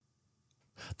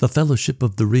The Fellowship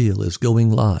of the Real is going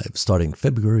live starting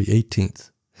February 18th.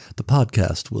 The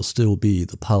podcast will still be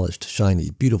the polished,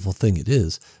 shiny, beautiful thing it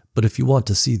is, but if you want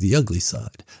to see the ugly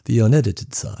side, the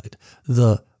unedited side,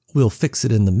 the we'll fix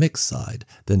it in the mix side,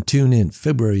 then tune in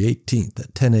February 18th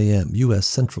at 10 a.m. U.S.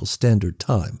 Central Standard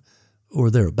Time,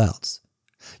 or thereabouts.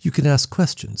 You can ask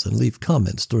questions and leave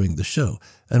comments during the show,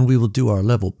 and we will do our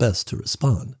level best to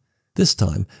respond. This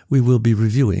time, we will be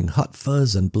reviewing Hot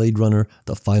Fuzz and Blade Runner: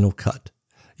 The Final Cut.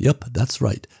 Yep, that's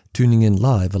right. Tuning in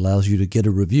live allows you to get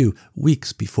a review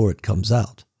weeks before it comes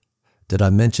out. Did I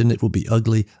mention it will be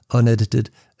ugly, unedited,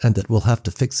 and that we'll have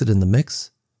to fix it in the mix?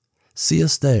 See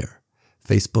us there.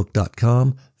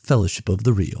 Facebook.com, Fellowship of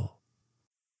the Real.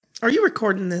 Are you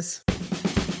recording this?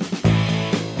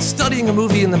 Studying a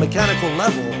movie in the mechanical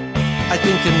level, I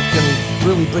think, can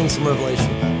really bring some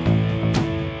revelation.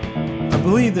 I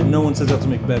believe that no one sets out to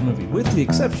make a bad movie, with the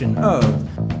exception of...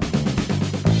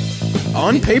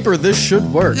 On paper, this should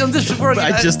work. Yeah, this should work.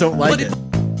 But I just don't like it.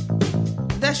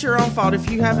 That's your own fault if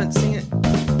you haven't seen it.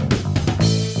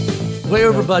 Way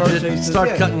over budget,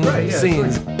 start cutting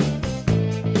scenes. Sure.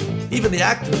 Even the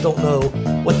actors don't know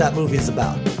what that movie is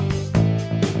about.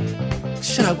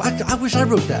 Shit, I wish I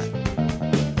wrote that.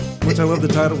 Which I love the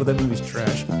title, but that movie's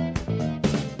trash.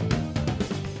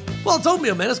 Well, it's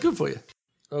oatmeal, man. It's good for you.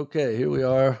 Okay, here we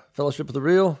are. Fellowship of the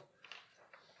Real.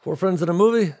 4 friends in a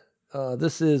movie.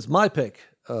 This is my pick.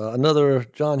 Another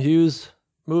John Hughes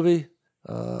movie.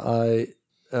 I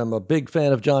am a big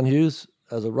fan of John Hughes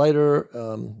as a writer,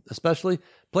 especially.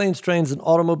 Planes, Trains, and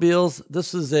Automobiles.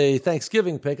 This is a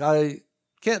Thanksgiving pick. I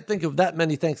can't think of that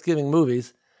many Thanksgiving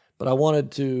movies, but I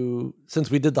wanted to, since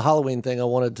we did the Halloween thing, I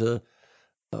wanted to,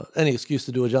 any excuse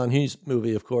to do a John Hughes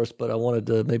movie, of course, but I wanted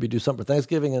to maybe do something for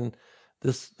Thanksgiving, and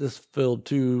this filled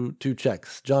two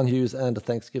checks, John Hughes and a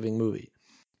Thanksgiving movie.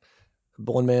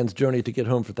 One man's journey to get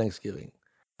home for Thanksgiving.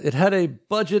 It had a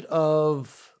budget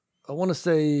of, I want to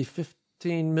say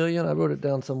 15 million. I wrote it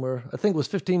down somewhere. I think it was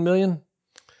 15 million.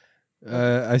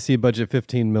 I see budget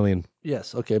 15 million.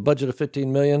 Yes. Okay. Budget of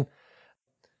 15 million.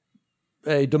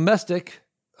 A domestic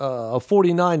of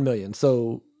 49 million.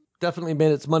 So definitely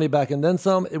made its money back and then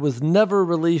some. It was never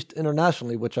released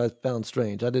internationally, which I found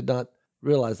strange. I did not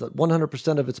realize that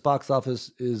 100% of its box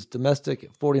office is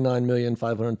domestic,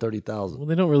 49,530,000. Well,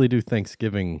 they don't really do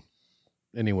Thanksgiving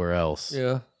anywhere else.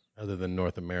 Yeah. Other than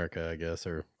North America, I guess,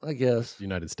 or I guess.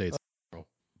 United States.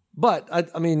 But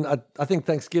I mean, I think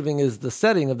Thanksgiving is the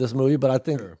setting of this movie, but I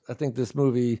think this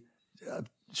movie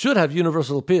should have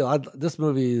universal appeal. This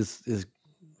movie is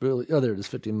really, there it is,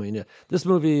 15 million. Yeah. This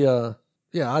movie, I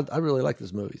really like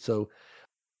this movie. So,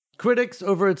 critics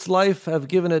over its life have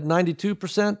given it 92%,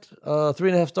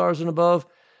 3.5 stars and above.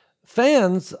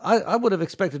 Fans, I would have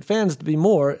expected fans to be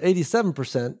more,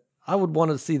 87%. I would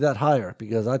want to see that higher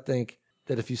because I think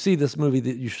that if you see this movie,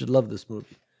 that you should love this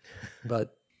movie.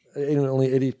 But only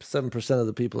 87% of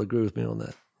the people agree with me on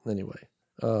that. Anyway,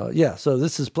 so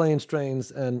this is Planes, Trains,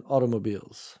 and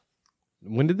Automobiles.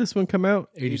 When did this one come out?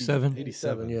 87.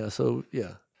 87. Yeah, so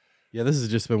yeah. Yeah, this has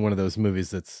just been one of those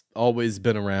movies that's always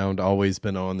been around, always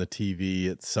been on the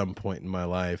TV at some point in my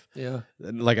life. Yeah.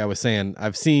 Like I was saying,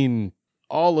 I've seen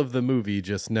all of the movie,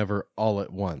 just never all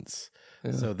at once.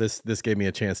 Yeah. So this gave me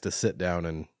a chance to sit down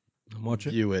and watch it.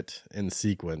 View it in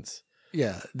sequence.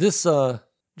 Yeah, this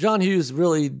John Hughes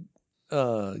really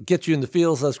gets you in the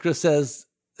feels, as Chris says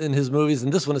in his movies,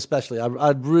 and this one especially.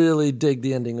 I really dig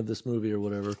the ending of this movie or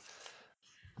whatever.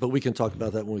 But we can talk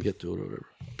about that when we get to it or whatever.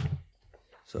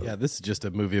 So yeah, this is just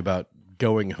a movie about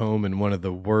going home in one of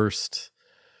the worst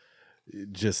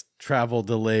just travel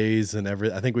delays and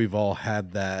everything. I think we've all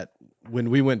had that. When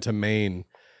we went to Maine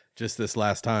just this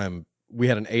last time, we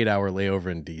had an 8-hour layover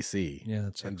in DC.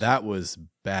 Yeah, and that was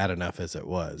bad enough as it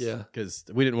was. Yeah. Because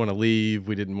we didn't want to leave.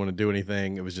 We didn't want to do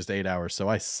anything. It was just 8 hours. So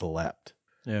I slept.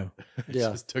 Yeah. I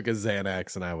just took a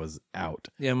Xanax and I was out.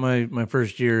 Yeah, my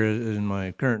first year in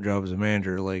my current job as a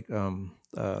manager, like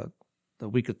the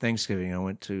week of Thanksgiving, I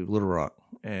went to Little Rock,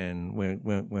 and we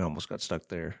almost got stuck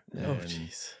there. Oh,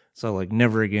 jeez. So, like,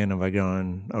 never again have I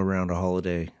gone around a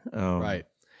holiday. Right.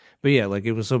 But, yeah, like,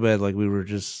 it was so bad, like, we were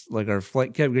just, like, our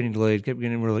flight kept getting delayed,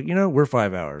 we're like, we're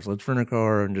 5 hours. Let's rent a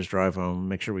car and just drive home,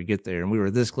 make sure we get there. And we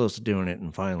were this close to doing it,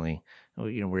 and finally,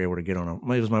 we were able to get on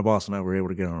it was my boss and I were able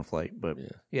to get on a flight. But,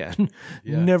 yeah.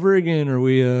 Never again are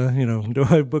we, do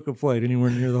I book a flight anywhere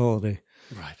near the holiday.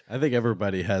 Right. I think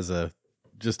everybody has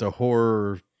just a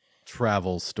horror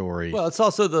travel story. Well, it's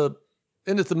also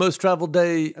it's the most traveled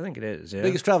day. I think it is. Yeah.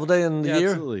 Biggest travel day in the year.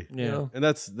 Absolutely. Yeah. You know? And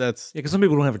that's because some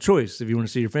people don't have a choice. If you want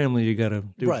to see your family, you got to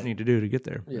do what you need to do to get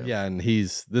there. Yeah. And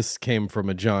this came from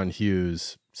a John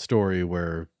Hughes story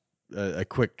where a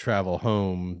quick travel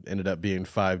home ended up being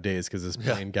 5 days because his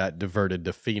plane got diverted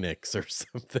to Phoenix or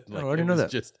something. Like, I didn't know that.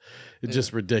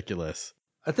 Just ridiculous.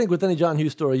 I think with any John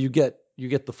Hughes story, you get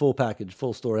the full package,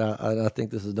 full story. I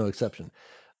think this is no exception.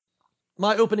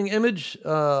 My opening image,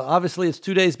 obviously, it's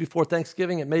 2 days before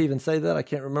Thanksgiving. It may even say that. I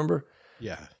can't remember.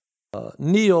 Yeah.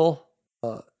 Neil,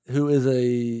 who is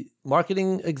a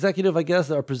marketing executive, I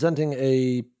guess, are presenting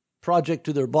a project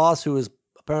to their boss, who is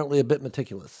apparently a bit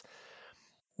meticulous.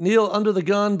 Neil, under the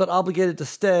gun but obligated to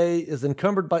stay, is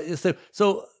encumbered by...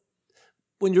 So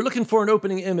when you're looking for an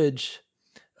opening image,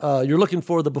 you're looking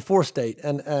for the before state.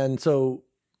 And so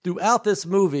throughout this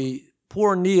movie,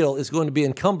 poor Neil is going to be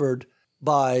encumbered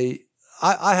by...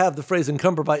 I have the phrase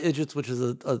encumbered by idiots, which is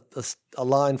a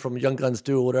line from Young Guns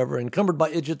 2 or whatever. Encumbered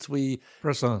by idiots, we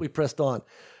pressed on.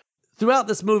 Throughout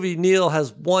this movie, Neil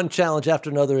has one challenge after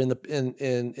another in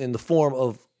the form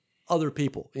of other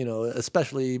people,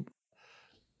 especially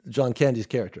John Candy's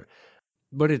character.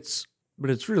 But it's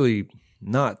really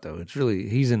not, though. It's really,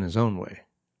 he's in his own way,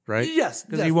 right? Yes.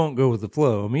 Because he won't go with the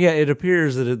flow. I mean, yeah, it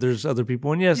appears that there's other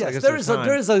people, and yes, I guess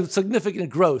there is a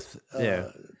significant growth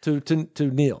to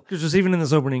Neil. Because just even in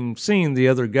this opening scene, the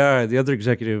other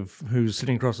executive who's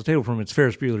sitting across the table from him, it's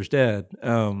Ferris Bueller's dad.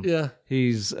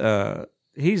 He's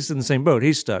in the same boat.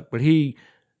 He's stuck, but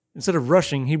instead of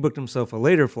rushing, he booked himself a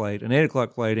later flight, an 8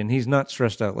 o'clock flight, and he's not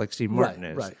stressed out like Steve Martin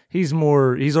is. Right. He's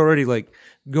already like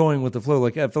going with the flow.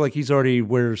 Like I feel like he's already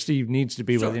where Steve needs to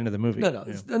be by the end of the movie. No.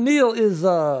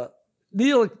 Yeah.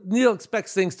 Neil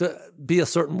expects things to be a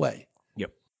certain way.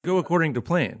 Yep. Go according to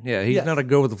plan. Yeah, he's not a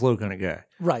go with the flow kind of guy.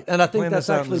 Right, and I think that's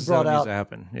actually brought out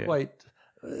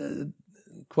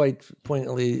quite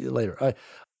poignantly later.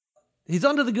 He's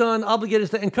under the gun, obligated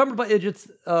to stay, encumbered by idiots,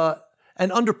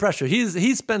 and under pressure.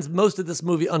 He spends most of this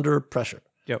movie under pressure.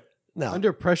 Yep. Now,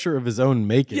 Under pressure of his own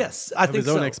making. Yes, I think his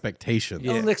own so. expectations.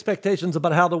 Own expectations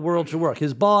about how the world should work.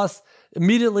 His boss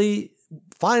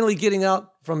finally getting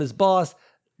out from his boss.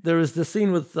 There is this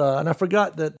scene with, and I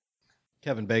forgot that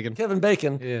Kevin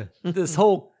Bacon. Yeah. This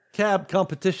whole cab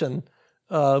competition,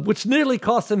 which nearly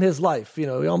cost him his life. He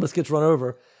almost gets run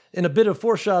over. In a bit of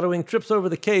foreshadowing, trips over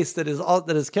the case that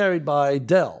is carried by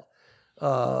Dell.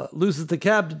 Loses the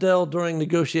cab to Dell during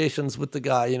negotiations with the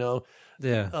guy.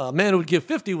 Yeah. Man who would give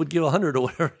 50 would give 100 or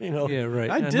whatever. Yeah,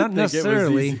 right. I did not think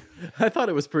necessarily. it was easy. I thought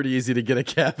it was pretty easy to get a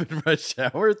cab in rush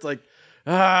hour. It's like,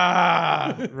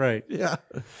 right. Yeah.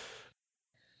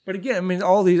 But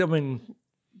again,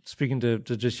 speaking to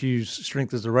just use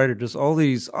strength as a writer, just all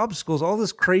these obstacles, all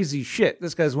this crazy shit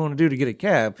this guy's willing to do to get a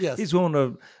cab. Yes. He's willing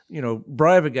to,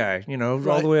 bribe a guy,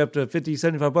 all the way up to $50,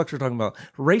 $75 we're talking about.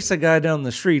 Race a guy down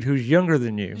the street who's younger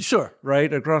than you. Sure.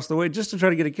 Right? Across the way, just to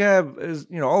try to get a cab is,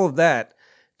 all of that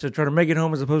to try to make it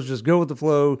home as opposed to just go with the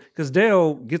flow. Because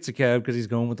Dale gets a cab because he's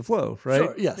going with the flow, right?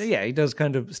 Sure, yes. Yeah, he does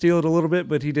kind of steal it a little bit,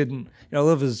 but he didn't. I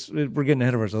love we're getting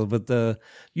ahead of ourselves, but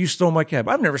you stole my cab.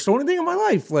 I've never stolen anything in my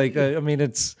life. Like,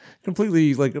 it's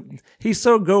completely like, he's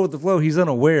so go with the flow, he's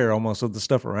unaware almost of the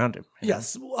stuff around him.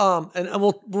 Yes. And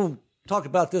we'll talk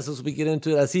about this as we get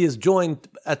into it, as he is joined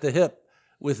at the hip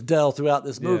with Dell throughout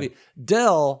this movie. Yeah.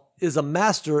 Dell is a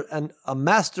master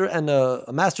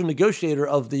negotiator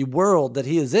of the world that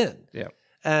he is in. Yeah.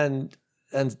 And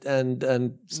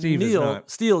Steve Neil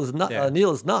is not. Yeah.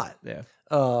 Neil is not. Yeah.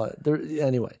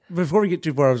 Anyway, before we get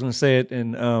too far, I was going to say it,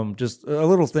 and just a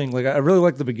little thing. Like, I really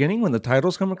like the beginning when the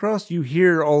titles come across. You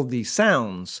hear all the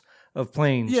sounds of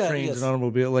planes, trains, and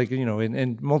automobiles, like,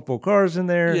 and multiple cars in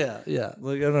there. Yeah.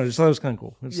 Like, I don't know, just thought it was kind of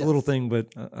cool. It's a little thing,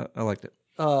 but I liked it.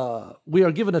 We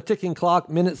are given a ticking clock,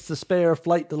 minutes to spare,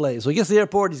 flight delay. So he gets to the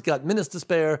airport, he's got minutes to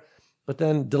spare, but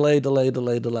then delay.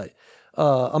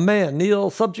 A man, Neil,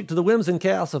 subject to the whims and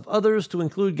chaos of others, to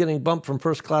include getting bumped from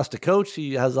first class to coach.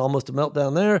 He has almost a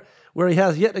meltdown there, where he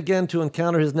has yet again to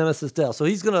encounter his nemesis, Dell. So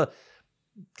he's going to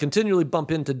continually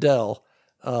bump into Dell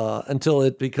until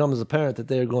it becomes apparent that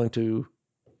they are going to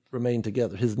remain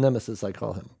together. His nemesis, I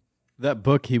call him. That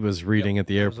book he was reading at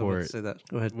the I was about airport. to say that.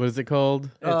 Go ahead. What is it called?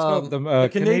 It's called the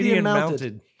Canadian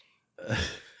Mounted.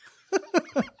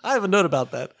 I have a note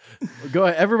about that. Go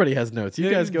ahead. Everybody has notes.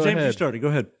 You guys go James, ahead. you started. Go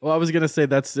ahead. Well, I was going to say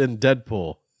that's in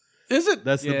Deadpool. Is it?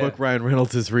 That's the book Ryan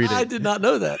Reynolds is reading. I did not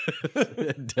know that.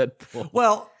 Deadpool.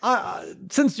 Well,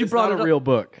 since you brought it up. It's not a real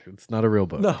book. It's not a real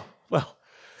book. No. Well,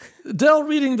 Dell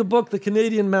reading the book, The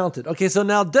Canadian Mounted. Okay, so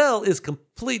now Dell is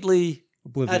completely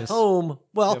oblivious. At home.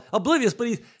 Well, oblivious,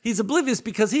 but he's oblivious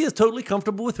because he is totally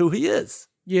comfortable with who he is.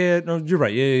 Yeah, no, you're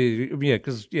right. Yeah,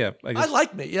 because I guess. I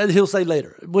like me. Yeah, he'll say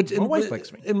later. Which My wife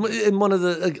likes me. In one of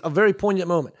a very poignant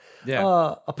moment.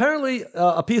 Yeah. Apparently,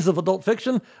 a piece of adult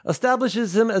fiction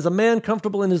establishes him as a man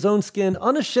comfortable in his own skin,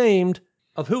 unashamed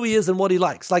of who he is and what he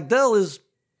likes. Like Del is,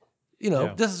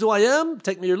 Yeah. this is who I am.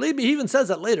 Take me or leave me. He even says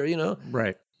that later.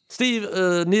 Right. Steve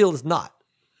Neil is not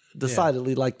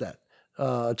decidedly like that.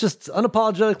 Just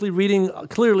unapologetically reading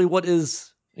clearly what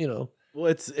is, Well,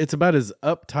 it's about as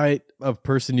uptight of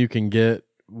person you can get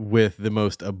with the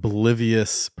most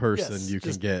oblivious person Yes, you can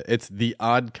just- get. It's the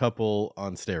odd couple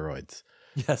on steroids.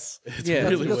 yes. It's Yeah,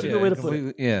 really that's what a it good way is. to put it.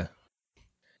 completely- Yeah.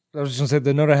 I was just gonna say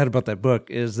the note I had about that book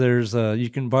is there's you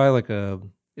can buy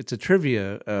it's a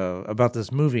trivia about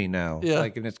this movie now. Yeah.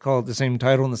 And it's called the same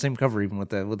title and the same cover even with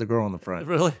the girl on the front.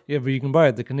 Really? Yeah, but you can buy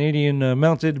it. The Canadian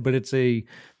Mounted, but it's a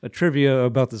trivia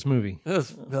about this movie.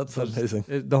 That's amazing.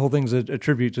 The whole thing's a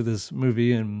tribute to this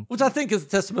movie, and Which I think is a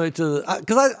testimony to,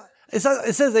 because it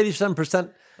says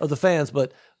 87% of the fans,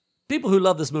 but people who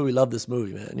love this movie,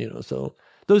 man. So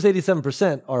those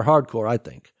 87% are hardcore, I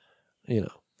think.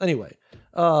 Anyway,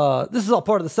 this is all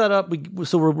part of the setup.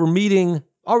 We're meeting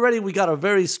already. We got a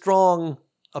very strong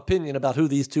opinion about who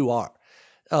these two are,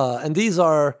 and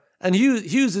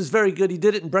Hughes is very good. He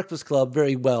did it in Breakfast Club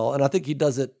very well, and I think he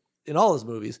does it in all his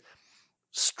movies.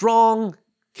 Strong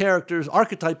characters,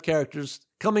 archetype characters,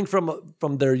 coming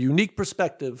from their unique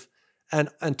perspective, and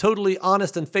totally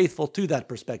honest and faithful to that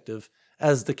perspective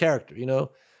as the character.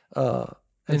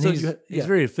 and so he's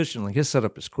very efficient. Like his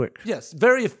setup is quick. Yes,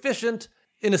 very efficient.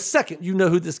 In a second, you know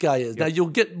who this guy is. Now, you'll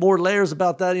get more layers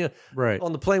about that. Right.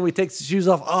 On the plane, when he takes his shoes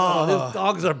off. Oh, his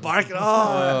dogs are barking.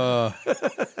 Oh,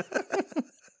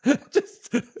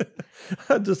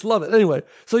 I just love it. Anyway,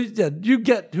 so you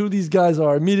get who these guys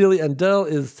are immediately, and Del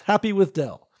is happy with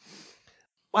Del.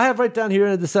 I have right down here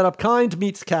in the setup, kind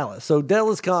meets callous. So Del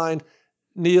is kind,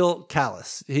 Neil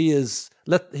callous.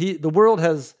 The world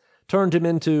has turned him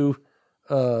into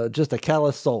just a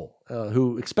callous soul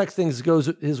who expects things to go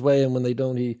his way, and when they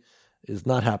don't, he is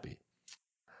not happy.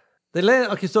 They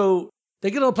land. Okay, so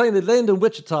they get on a plane. They land in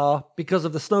Wichita because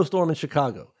of the snowstorm in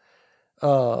Chicago.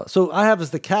 So I have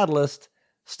as the catalyst,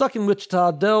 stuck in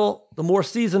Wichita, Del, the more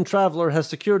seasoned traveler, has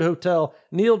secured a hotel.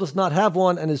 Neil does not have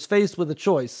one and is faced with a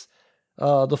choice.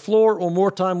 The floor or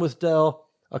more time with Del,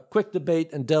 a quick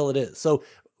debate, and Del it is. So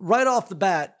right off the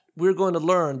bat, we're going to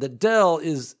learn that Del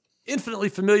is infinitely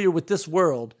familiar with this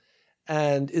world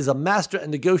and is a master at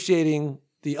negotiating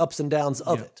the ups and downs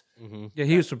of it. Yeah,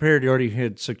 he was prepared. He already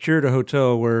had secured a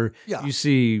hotel where Yeah. you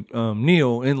see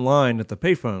Neil in line at the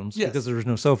payphones Yes. because there was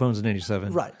no cell phones in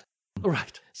 '87. Right.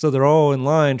 So they're all in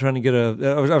line trying to get I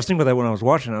was thinking about that when I was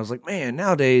watching. I was like, man,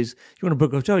 nowadays you want to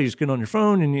book a hotel, you just get on your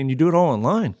phone and you do it all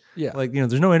online. Yeah. Like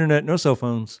there's no internet, no cell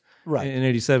phones. Right. In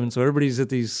 '87, so everybody's at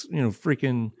these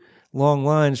freaking long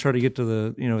lines trying to get to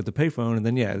the at the payphone, and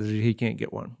then he can't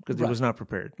get one because he Right. was not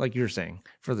prepared, like you were saying,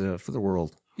 for the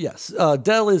world. Yes.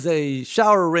 Del is a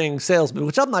shower ring salesman,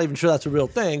 which I'm not even sure that's a real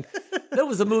thing. There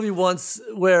was a movie once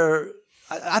where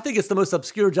I think it's the most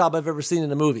obscure job I've ever seen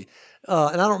in a movie.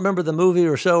 And I don't remember the movie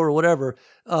or show or whatever.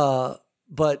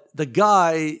 But the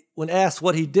guy, when asked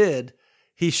what he did,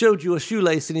 he showed you a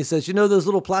shoelace and he says, those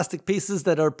little plastic pieces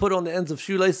that are put on the ends of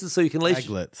shoelaces so you can lace.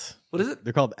 Aglets. What is it?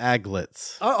 They're called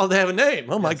aglets. Oh, they have a name.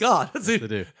 Oh my God. They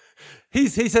do. He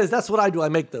says, that's what I do. I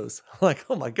make those. I'm like,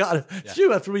 oh my God.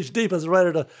 You have to reach deep as a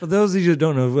writer to. For those of you who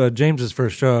don't know, James's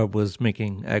first job was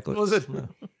making aglets. Was it?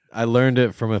 I learned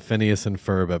it from a Phineas and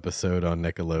Ferb episode on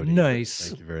Nickelodeon. Nice.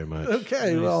 Thank you very much.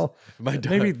 Okay, well. My dog,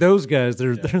 Maybe those guys, they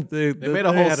they made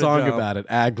a whole song about it.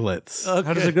 Aglets.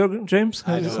 How does it go, James?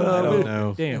 I don't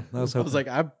know. Damn, that was I was like,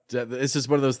 it's just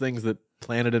one of those things that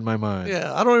planted in my mind.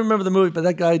 Yeah, I don't remember the movie, but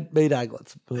that guy made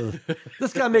aglets.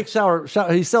 This guy makes shower.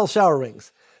 He sells shower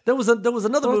rings. There was another both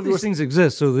movie where these things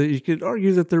exist, so that you could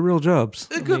argue that they're real jobs.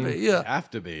 it could be, yeah. Have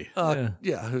to be. Yeah.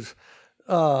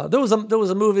 There was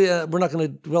a movie. We're not going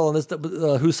to dwell on this.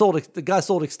 The guy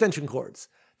sold extension cords,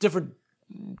 different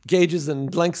gauges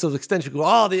and lengths of extension cord.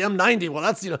 Oh, the M90. Well,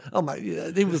 that's Oh my.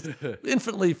 Yeah, he was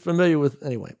infinitely familiar with.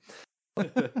 Anyway.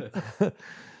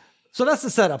 So that's the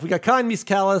setup. We got kind meets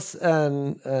callous,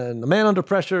 and the man under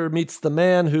pressure meets the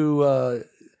man who I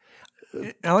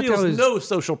liked how feels his, no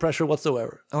social pressure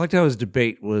whatsoever. I liked how his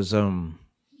debate was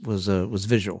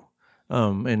visual,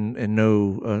 and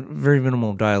no very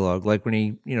minimal dialogue. Like when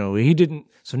he didn't.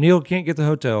 So Neil can't get the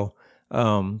hotel.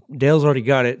 Dale's already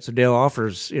got it, so Dale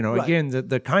offers, again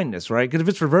the kindness, right? Because if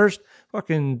it's reversed,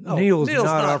 fucking Neil's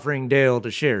not offering Dale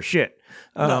to share shit.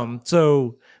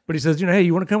 But he says, hey,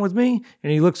 you want to come with me?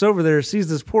 And he looks over there, sees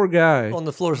this poor guy On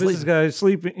the floor this guy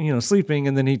sleeping,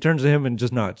 and then he turns to him and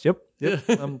just nods. Yep,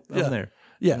 I'm there.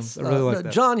 Yes, I really like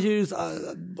that. John Hughes.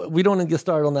 We don't even get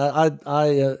started on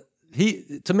that.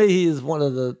 He is one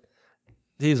of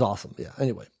he's awesome. Yeah.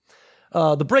 Anyway,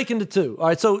 the break into two. All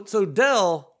right. So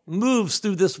Del moves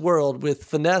through this world with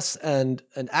finesse and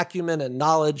acumen and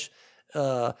knowledge.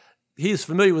 He is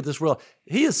familiar with this world.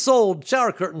 He has sold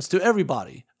shower curtains to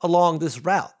everybody along this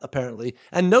route, apparently,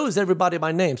 and knows everybody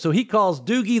by name. So he calls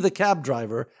Doogie the cab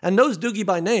driver and knows Doogie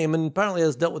by name and apparently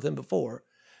has dealt with him before.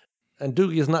 And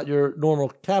Doogie is not your normal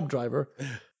cab driver.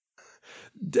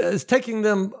 Is taking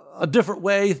them a different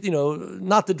way,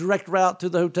 not the direct route to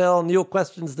the hotel. Neil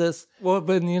questions this. Well,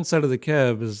 but in the inside of the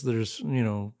cab there's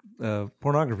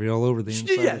pornography all over the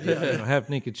inside. Yeah. Half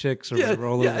naked chicks or whatever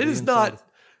all over Yeah, the it is inside. not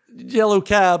yellow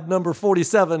cab number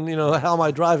 47, how am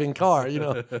I driving car,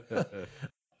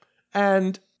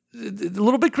 And a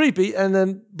little bit creepy,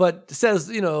 but says,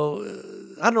 I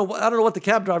don't know what the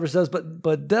cab driver says,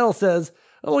 but Del says,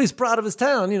 oh, he's proud of his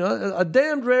town, a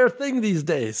damned rare thing these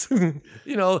days.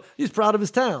 He's proud of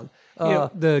his town.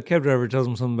 The cab driver tells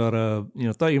him something about,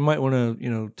 thought you might want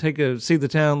to, see the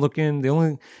town, look in.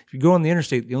 If you go on the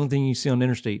interstate, the only thing you see on the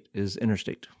interstate is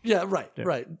interstate. Yeah,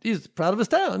 right. He's proud of his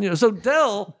town, So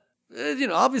Del,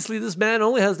 obviously this man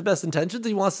only has the best intentions.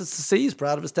 He wants us to see he's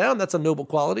proud of his town. That's a noble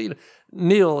quality.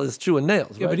 Neil is chewing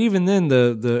nails, Yeah, right? but even then,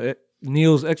 the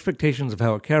Neil's expectations of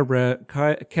how a cab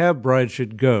ride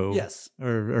should go, Yes,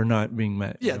 are not being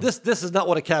met. yeah. This is not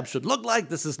what a cab should look like.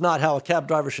 This is not how a cab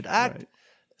driver should act.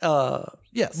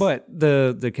 Yes, But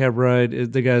the cab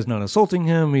ride, the guy's not assaulting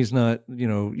him. He's not,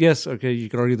 yes, okay, you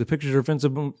could argue the pictures are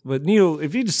offensive, but Neil,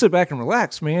 if you just sit back and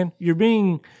relax, man, you're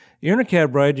in a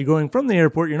cab ride, you're going from the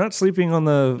airport, you're not sleeping on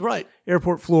the right.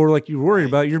 airport floor like you were worried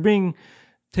about. You're being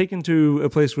taken to a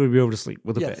place where you'll be able to sleep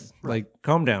with a Yes, bed. right. Like,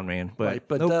 calm down, man. But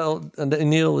nope. Del and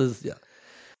Neil is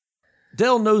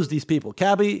Del knows these people.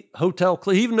 Cabbie, hotel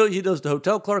clerk. Even though he knows the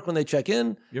hotel clerk when they check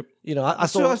in. Yep. I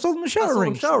sold him the shower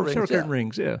rings. Shower rings. curtain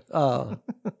rings, yeah. I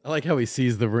like how he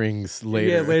sees the rings later.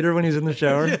 Yeah, later when he's in the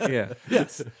shower. Yeah.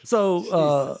 Yes.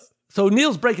 So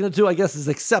Neil's breaking into, I guess, is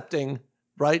accepting.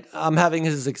 Right.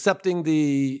 He's accepting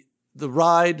the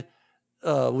ride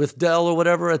with Del or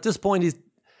whatever. At this point,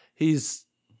 his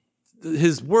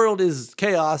world is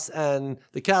chaos, and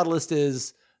the catalyst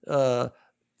is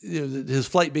his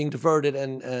flight being diverted,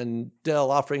 and Del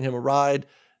offering him a ride.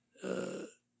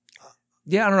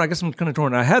 Yeah, I don't know. I guess I'm kind of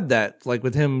torn. I had that, like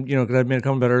with him, because I made a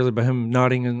comment about it earlier about him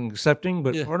nodding and accepting,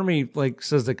 but part of me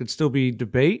says there could still be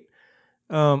debate.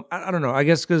 I don't know. I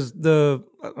guess because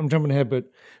I'm jumping ahead, but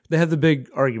they had the big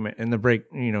argument and the break,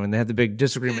 and they had the big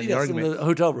disagreement. Yes, in the argument. in the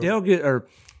hotel room.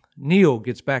 Neil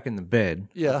gets back in the bed.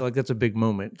 Yeah. I feel like that's a big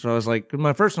moment. So I was like, 'cause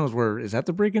my first notes were, is that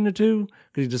the break into two?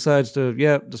 Because he decides to,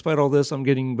 despite all this, I'm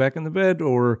getting back in the bed,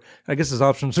 or I guess his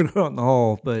options are go out in the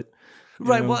hall, but.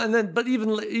 Right. Well, but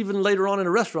even later on in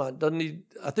a restaurant, doesn't he?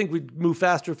 I think we'd move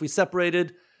faster if we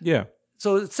separated. Yeah.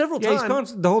 So several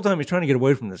times. The whole time he's trying to get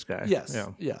away from this guy. Yes.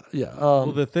 Yeah. Yeah.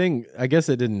 Well, the thing, I guess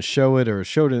it didn't show it or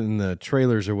showed it in the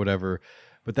trailers or whatever,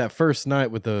 but that first night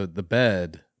with the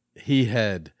bed, he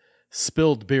had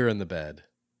spilled beer in the bed.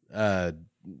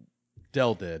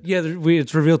 Del did. Yeah,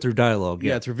 it's revealed through dialogue.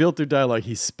 Yeah, it's revealed through dialogue.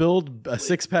 He spilled a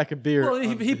 6-pack of beer. Well,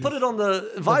 he put it on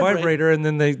the vibrator, and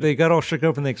then they got all shook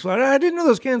up and they exploded. I didn't know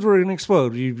those cans were going to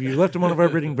explode. You left them on a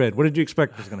vibrating bed. What did you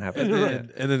expect was going to happen?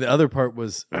 And then the other part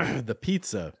was the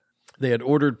pizza. They had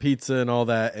ordered pizza and all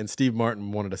that, and Steve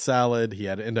Martin wanted a salad. He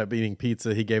had to end up eating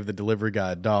pizza. He gave the delivery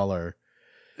guy $1.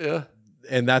 Yeah.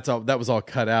 And that was all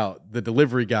cut out. The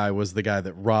delivery guy was the guy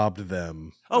that robbed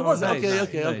them. Oh, was it? nice.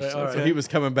 Okay. Nice. All right. So he was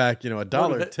coming back,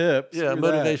 $1 tip. Yeah, Screw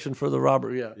motivation for the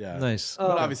robber. Yeah. that. Yeah. Nice.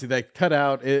 But obviously they cut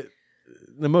out it.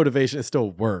 The motivation, it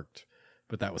still worked,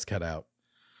 but that was cut out.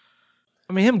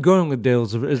 I mean, him going with Dale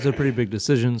is a pretty big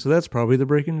decision, so that's probably the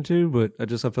break into two, but I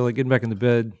feel like getting back in the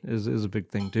bed is a big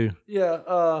thing too.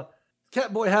 Yeah.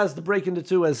 Catboy has the break into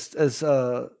two as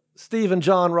Steve and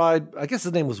John ride. I guess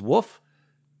his name was Wolf.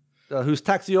 Whose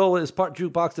taxiola is part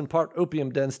jukebox and part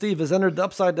opium den. Steve has entered the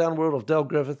upside-down world of Del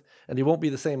Griffith, and he won't be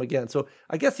the same again. So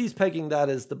I guess he's pegging that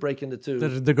as the break into two.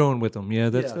 They're going with him. Yeah,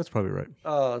 that's probably right.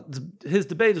 His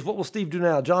debate is, what will Steve do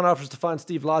now? John offers to find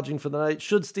Steve lodging for the night.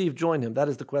 Should Steve join him? That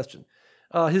is the question.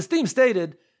 His theme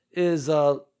stated is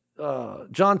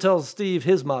John tells Steve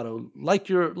his motto, like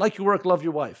your work, love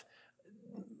your wife.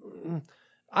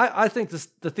 I think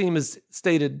the theme is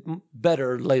stated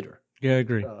better later. Yeah, I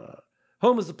agree.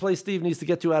 Home is the place Steve needs to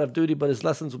get to out of duty, but his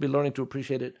lessons will be learning to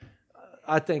appreciate it.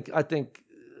 I think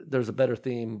there's a better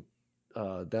theme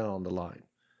down on the line.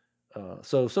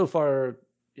 So far,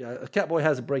 yeah, Catboy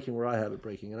has it breaking where I have it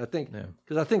breaking, and I think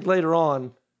because I think later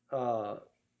on,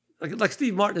 like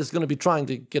Steve Martin is going to be trying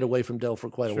to get away from Del for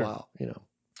quite a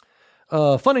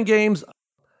while. Fun and games.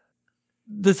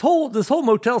 This whole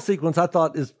motel sequence I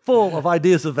thought is full of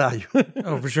ideas of value.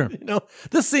 Oh, for sure.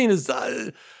 This scene is.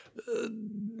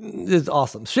 is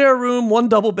awesome. Share a room, one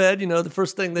double bed. The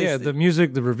first thing they see. The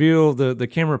music, the reveal, the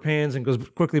camera pans and goes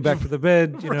quickly back to the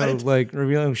bed. Right. Like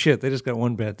revealing, oh, shit, they just got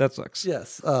one bed. That sucks.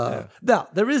 Yes. Now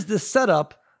there is this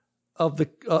setup of the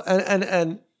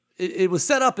and it was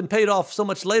set up and paid off so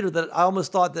much later that I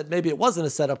almost thought that maybe it wasn't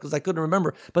a setup because I couldn't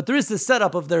remember. But there is this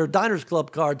setup of their Diners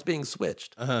Club cards being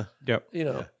switched. Yep.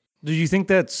 Do you think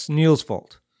that's Neil's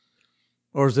fault?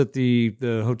 Or is it the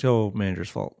hotel manager's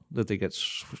fault that they get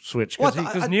switched?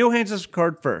 Because Neil hands his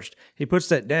card first. He puts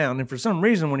that down, and for some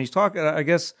reason, when he's talking, I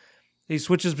guess he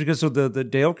switches because so the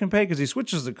Dale can pay because he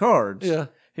switches the cards. Yeah.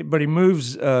 But he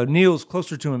moves Neil's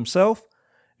closer to himself,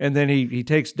 and then he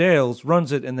takes Dale's,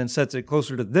 runs it, and then sets it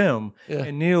closer to them. Yeah.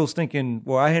 And Neil's thinking,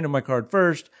 well, I handed my card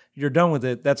first. You're done with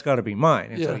it. That's got to be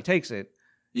mine. And so he takes it.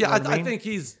 Yeah, You know what I mean? I think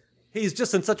he's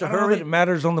just in such a I don't know hurry. that it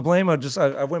matters on the blame.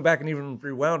 I went back and even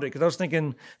rewound it because I was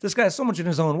thinking this guy's so much in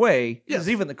his own way. Yes. Is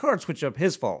even the card switch up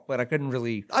his fault, but I couldn't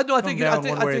really. I think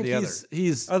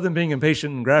he's other than being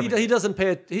impatient and grabbing. he doesn't pay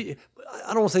it. I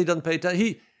don't want to say he doesn't pay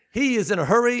attention. He is in a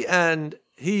hurry and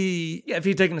he. Yeah, if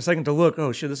he'd taken a second to look,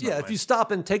 oh shit, this is not Yeah, if mine. you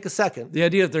stop and take a second. The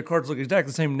idea that their cards look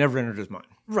exactly the same never entered his mind.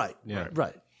 Right. Yeah.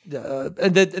 Right. Yeah,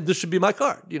 and that this should be my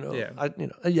card. Yeah.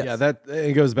 Yes. Yeah, that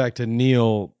it goes back to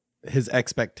Neil, his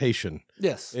expectation.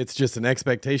 Yes. It's just an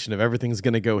expectation of everything's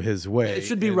going to go his way. It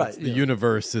should be and right, The yeah.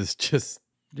 universe is just,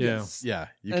 Yeah. yeah.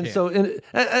 You And can't. so,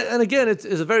 and again, it's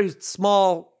a very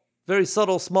small, very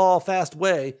subtle, small, fast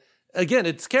way. Again,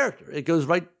 it's character. It goes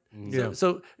right. Yeah.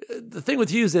 So the thing with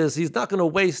Hughes is he's not going to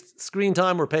waste screen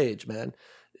time or page, man.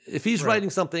 If he's writing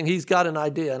something, he's got an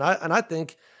idea, and I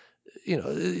think,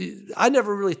 I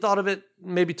never really thought of it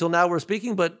maybe till now we're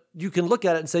speaking, but you can look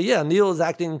at it and say, yeah, Neil is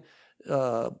acting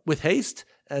with haste,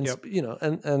 and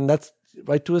and that's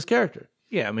right to his character.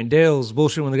 Yeah, I mean Dale's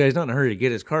bullshit when the guy's not in a hurry to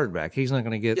get his card back. He's not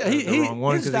going to get Yeah, the wrong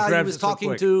one his because he value grabs is it so talking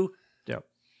quick. to Yeah.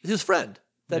 his friend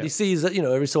that Yeah. he sees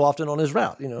every so often on his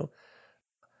route.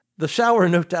 The shower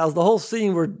and no towels, the whole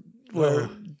scene where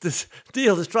this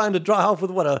deal is trying to dry off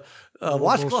with a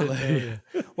washcloth. Bullshit,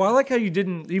 yeah. Well, I like how you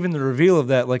didn't even the reveal of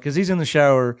that, like because he's in the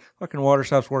shower, fucking water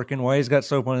stops working, why he's got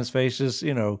soap on his face, just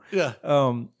Yeah.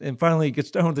 and finally he gets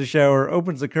done with the shower,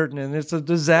 opens the curtain, and it's a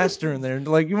disaster in there.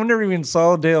 Like you never even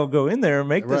saw Dale go in there and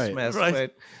make this Right. mess, Right.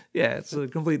 but yeah, it's a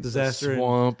complete disaster.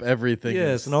 swamp, everything.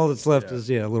 Yes, and all that's left is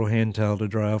a little hand towel to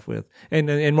dry off with,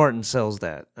 and Martin sells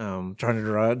that, trying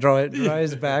to dry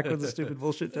his back with a stupid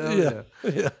bullshit towel.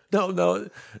 Yeah. No.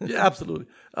 Yeah, absolutely.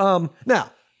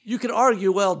 Now, you could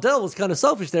argue, well, Dell was kind of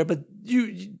selfish there, but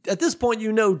you at this point,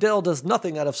 Dell does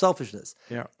nothing out of selfishness.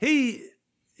 Yeah. He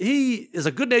is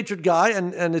a good-natured guy,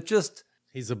 and it's just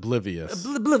He's oblivious.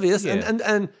 oblivious.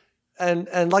 Yeah.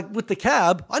 And like with the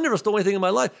cab, I never stole anything in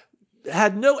my life.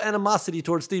 Had no animosity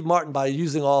towards Steve Martin by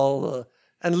using all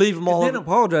and leave him all. And then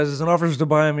apologizes and offers to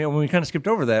buy him. When we kind of skipped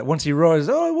over that, once he realized,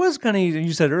 it was kind of easy.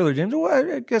 You said earlier, James.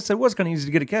 Well, I guess it was kind of easy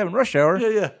to get a cab in rush hour.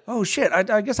 Yeah. Oh shit!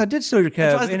 I guess I did steal your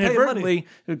cab tries to pay him inadvertently.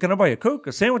 Can I buy a Coke,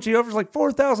 a sandwich? He offers like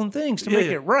 4,000 things to make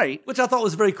yeah. it right. Which I thought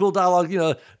was very cool dialogue.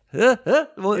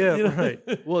 Well, Yeah,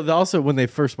 right. Well, also when they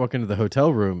first walk into the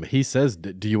hotel room, he says,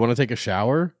 "Do you want to take a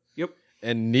shower?" Yep.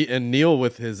 And Neil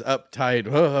with his uptight,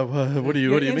 what do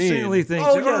you Instantly mean? thinks,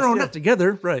 Oh, no, yes, yeah. not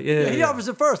together. Right. Yeah. He offers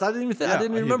it first. I didn't even think. I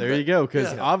didn't even remember. There that. you go.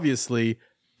 Because Yeah. obviously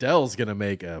Dell's gonna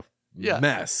make a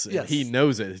mess. Yes. He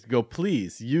knows it. Go,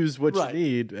 please use what Right. you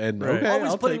need. And Right. okay, Always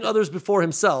I'll putting take it. others before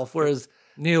himself, whereas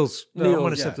Neil, I'm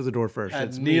going to yeah. step through the door first. Had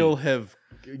That's Neil me. have,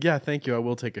 thank you, I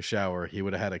will take a shower. He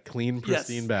would have had a clean,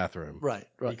 pristine bathroom. right.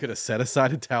 He could have set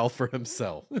aside a towel for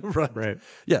himself. Right.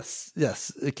 Yes.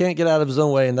 It can't get out of his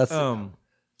own way, and that's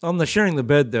On the sharing the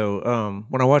bed, though,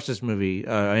 when I watch this movie,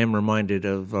 I am reminded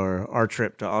of our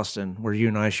trip to Austin, where you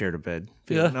and I shared a bed.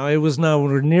 Yeah. Now it was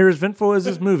nowhere near as eventful as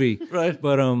this movie, Right.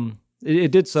 But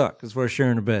it did suck as far as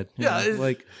sharing a bed. You Yeah, know,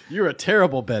 like You're a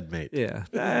terrible bedmate. yeah.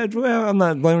 Well, I'm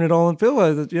not blaming it all on Phil.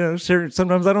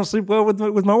 Sometimes I don't sleep well with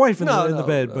my wife in the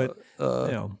bed, but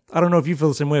I don't know if you feel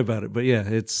the same way about it. But yeah,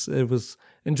 it was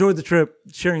enjoyed the trip.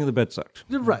 Sharing the bed sucked.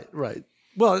 right.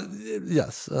 Well,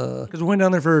 yes. Because we went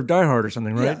down there for Die Hard or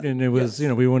something, right? Yeah, And it was,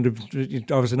 we wanted to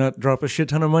obviously not drop a shit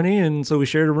ton of money, and so we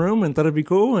shared a room and thought it'd be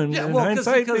cool. And Yeah, in well,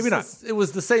 hindsight, because maybe not. it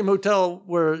was the same hotel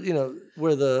where it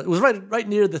was right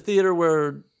near the theater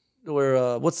where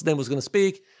what's his name was going to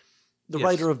speak, the Yes.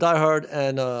 writer of Die Hard,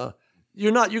 and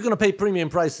you're going to pay premium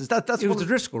prices. That's It was one the of-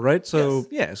 Driscoll, right? So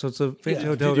yeah, so it's a fancy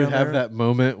hotel. Did you down have there. that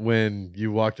moment when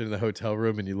you walked into the hotel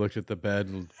room and you looked at the bed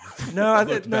and No,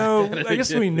 I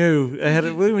guess we knew ahead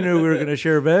of, we knew we were going to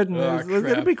share a bed, and Oh, it was,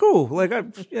 crap. it'd be cool. Like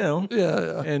yeah.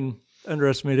 and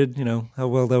underestimated, how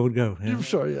well that would go. Yeah.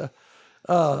 Sure,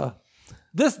 yeah.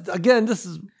 This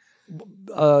is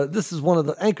this is one of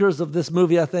the anchors of this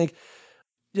movie, I think.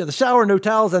 Yeah, the shower, no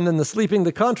towels, and then the sleeping.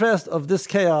 The contrast of this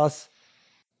chaos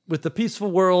with the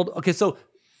peaceful world. Okay, so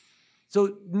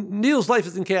Neil's life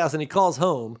is in chaos, and he calls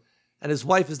home, and his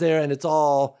wife is there, and it's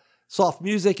all soft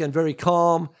music and very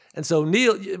calm. And so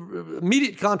Neil,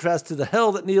 immediate contrast to the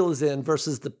hell that Neil is in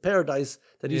versus the paradise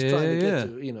that he's trying to get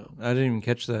to. You know, I didn't even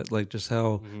catch that. Like just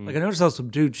how, like I noticed how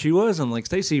subdued she was, and like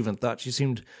Stacey even thought she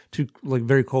seemed too like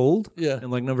very cold,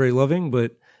 and like not very loving.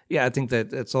 But yeah, I think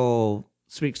that's all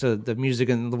speaks to the music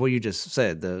and what you just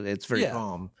said. It's very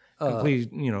calm,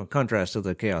 complete contrast to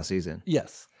the chaos he's in.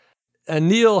 Yes, and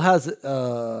Neil has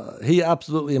he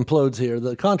absolutely implodes here.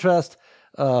 The contrast.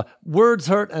 Words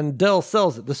hurt, and Dell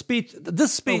sells it. This speech,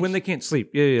 when they can't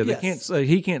sleep, they can't.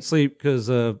 He can't sleep because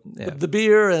the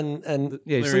beer and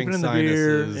he's sleeping in the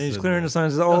beer, and he's clearing the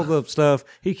sinuses, all the stuff.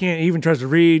 He can't. He even tries to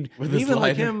read, even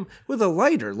like him with a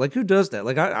lighter. Like who does that?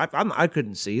 Like I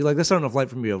couldn't see. Like that's not enough light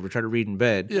for me to be able to try to read in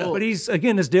bed. Yeah. But he's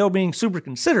again, is Dale being super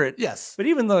considerate? Yes. But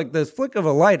even like the flick of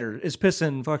a lighter is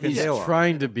pissing fucking Dale off. He's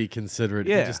trying to be considerate.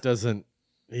 He just doesn't.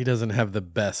 He doesn't have the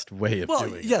best way of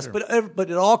doing it. Yes, but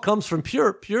it all comes from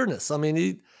pureness. I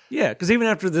mean, because even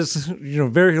after this,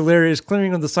 very hilarious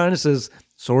clearing of the sinuses,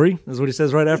 sorry, is what he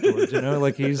says right afterwards.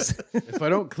 Like he's if I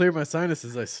don't clear my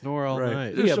sinuses, I snore all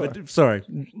night. Yeah, but sorry,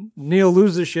 Neil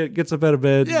loses shit, gets up out of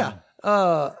bed. Yeah,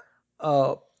 I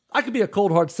could be a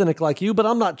cold hard cynic like you, but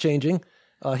I'm not changing.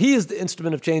 He is the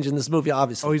instrument of change in this movie,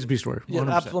 obviously. Oh, he's a beast warrior. 100%.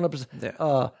 Yeah, absolutely 100%.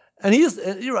 Yeah. And he is.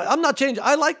 You're right. I'm not changing.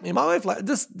 I like me. My wife like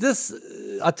this.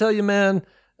 I tell you, man.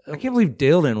 I can't believe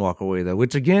Dale didn't walk away though.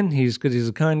 Which again, because he's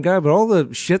a kind guy. But all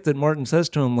the shit that Martin says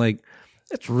to him, like,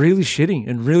 it's really shitty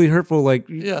and really hurtful. Like,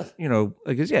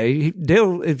 I guess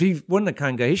Dale, if he wasn't a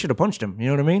kind guy, he should have punched him. You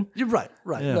know what I mean? You're right.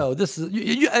 Right. Yeah. No, this is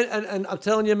and I'm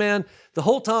telling you, man. The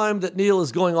whole time that Neil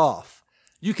is going off,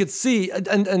 you could see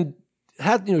and.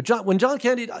 When John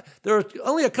Candy died, there were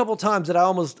only a couple times that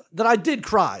I did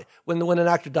cry when an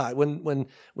actor died. When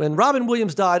Robin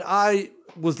Williams died, I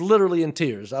was literally in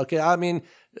tears. Okay, I mean,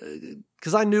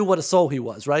 because I knew what a soul he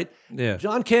was. Right? Yeah.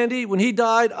 John Candy, when he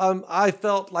died, I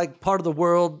felt like part of the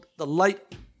world,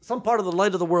 some part of the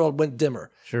light of the world went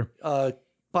dimmer. Sure.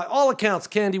 By all accounts,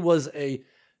 Candy was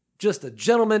just a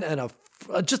gentleman and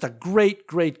just a great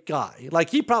guy. Like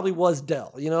he probably was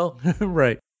Dell.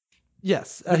 Right.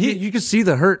 Yes, you can see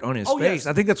the hurt on his face. Yes.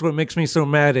 I think that's what makes me so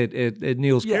mad at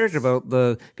Neil's character about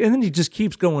and then he just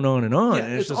keeps going on and on. Yeah,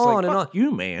 and it's just on like, and fuck on.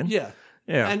 you, man. Yeah,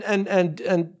 yeah.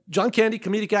 And John Candy,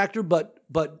 comedic actor, but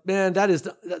man, that is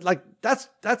that's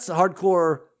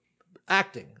hardcore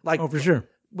acting. Like, for sure.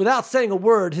 Without saying a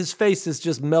word, his face is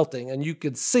just melting, and you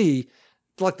could see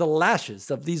like the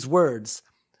lashes of these words.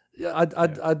 Yeah,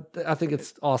 I think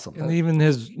it's awesome. And even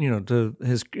his to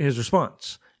his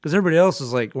response. Because everybody else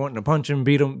is like wanting to punch him,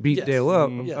 beat Dale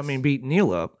up. Yes. I mean, beat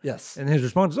Neil up. Yes. And his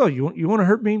response is, "Oh, you want to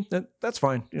hurt me? That's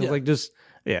fine." It's really,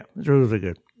 really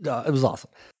good. It was awesome.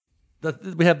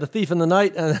 We have the thief in the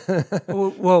night.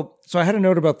 well, so I had a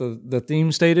note about the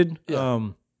theme stated. Yeah.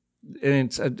 I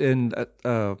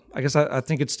guess I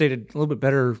think it's stated a little bit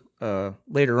better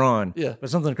later on. Yeah. But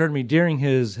something occurred to me during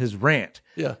his rant.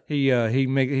 Yeah.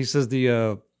 He says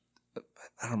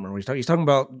I don't remember what he's talking. He's talking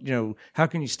about, how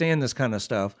can you stand this kind of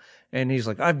stuff? And he's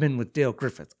like, I've been with Dale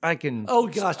Griffith. I can. Oh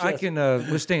gosh, yes. I can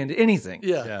withstand anything.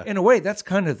 Yeah. In a way, that's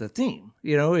kind of the theme.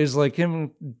 Is like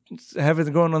him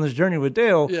having going on this journey with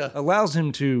Dale allows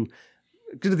him to.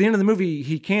 Because at the end of the movie,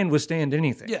 he can withstand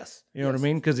anything. Yes. You know what I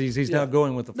mean? Because he's now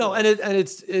going with the flow. No, and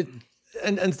it's you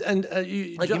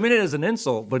mean it as an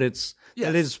insult, but it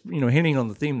is hinting on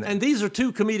the theme there. And these are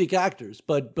two comedic actors,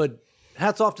 but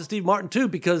hats off to Steve Martin too,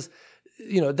 because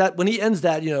that when he ends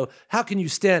that, how can you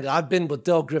stand it? I've been with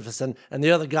Dale Griffiths, and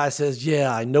the other guy says,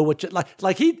 yeah, I know what you like.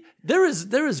 There is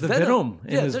the venom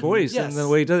in his voice and the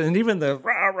way he does it, and even the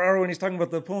rah rah when he's talking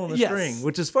about the pulling the string,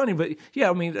 which is funny. But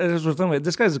yeah, I mean, as we're talking about,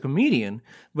 this guy's a comedian,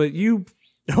 but you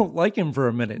don't like him for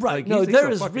a minute, right? Like, no, there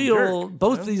is real. Jerk,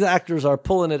 both these actors are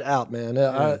pulling it out, man.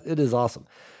 It is awesome.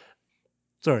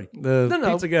 Sorry,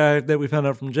 pizza guy that we found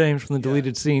out from James from the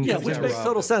deleted scene. Yeah, which makes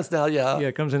total sense now. Yeah,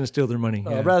 comes in to steal their money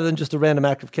rather than just a random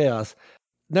act of chaos.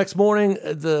 Next morning,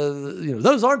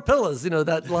 those aren't pillows.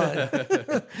 That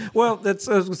line. Well, I was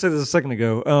going to say this a second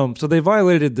ago. So they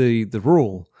violated the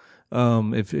rule.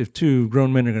 If two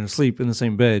grown men are going to sleep in the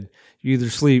same bed, you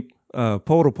either sleep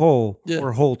pole to pole Yeah.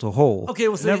 or hole to hole. Okay,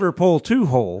 well, see- never pole to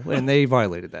hole, and they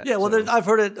violated that. Yeah, well, So I've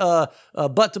heard it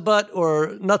butt to butt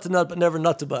or nut to nut, but never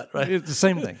nut to butt, right? it's the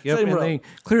same thing. Yep, Same and row. they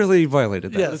clearly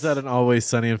violated that. Yes. Is that an Always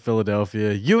Sunny in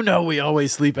Philadelphia? You know we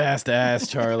always sleep ass to ass,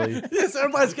 Charlie. Yes,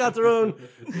 everybody's got their own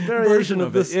variation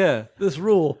of this. Yeah. This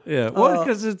rule. Yeah, well,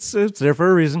 because it's there for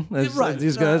a reason. Right.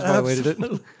 These guys violated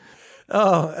it.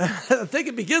 Oh, I think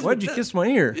it begins. Why'd with you kiss my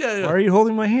ear? Yeah, yeah. Why are you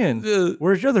holding my hand?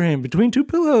 Where's your other hand? Between two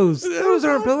pillows. Those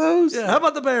aren't pillows. Yeah, how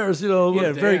about the Bears? You know,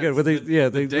 Yeah, very good. But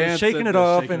they're dance shaking and it the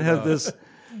off shaking and it have off. this.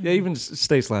 Yeah, even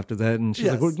Stace laughed at that, and she's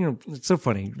Yes. like, "Well, you know, it's so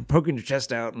funny, poking your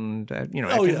chest out and acting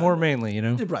yeah. more manly, you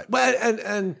know." right. Well,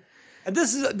 and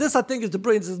this I think is the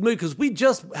brilliance of this movie because we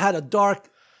just had a dark,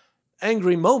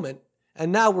 angry moment,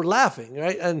 and now we're laughing,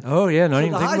 right? And Oh yeah, no, I so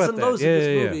didn't the think highs about and that. lows Yeah, of this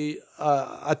yeah, yeah. movie,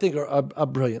 I think, are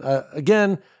brilliant.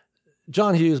 Again,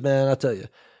 John Hughes, man, I tell you,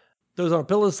 those aren't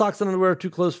pillows, socks, and underwear too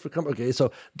close for comfort. Okay,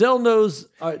 so Dell knows.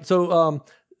 All right, so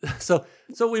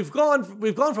so we've gone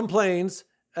from planes,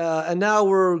 and now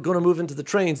we're going to move into the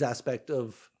trains aspect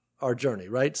of our journey,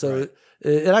 right? So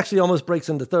it actually almost breaks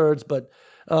into thirds, but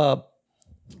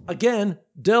again,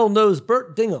 Dell knows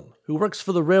Bert Dingham, who works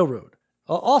for the railroad,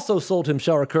 also sold him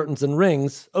shower curtains and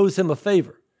rings, owes him a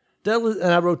favor. And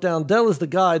I wrote down, Dell is the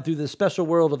guide through the special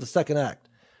world of the second act.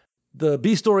 The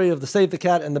B story of the Save the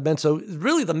Cat and the Ben. So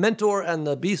really the mentor and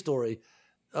the B story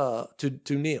to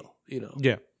Neil, you know.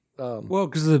 Yeah. Well,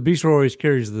 because the B story always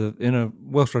carries in a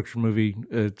well structured movie,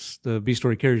 it's the B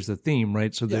story carries the theme,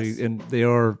 right? So Yes. they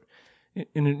are,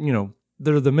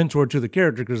 they're the mentor to the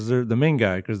character because they're the main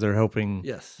guy because they're helping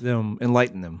Yes. them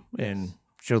enlighten them and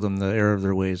show them the error of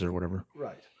their ways or whatever.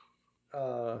 Right.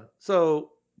 So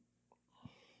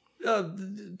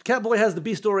Catboy has the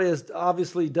B story as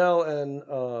obviously Dell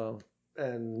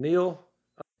and Neil.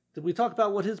 Did we talk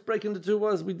about what his break into two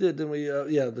was? We did, didn't we?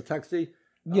 The taxi.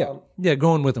 Yeah,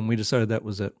 going with them, we decided that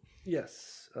was it.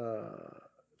 Yes.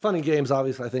 Fun and games,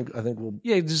 obviously. I think we'll.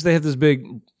 Yeah, just they have this big,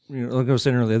 like I was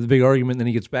saying earlier, they have the big argument. Then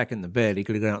he gets back in the bed. He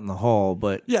could have gone out in the hall,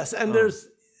 but Yes, and there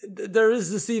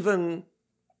is this even,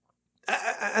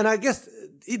 and I guess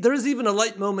there is even a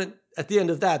light moment at the end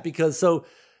of that because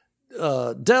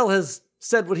Dell has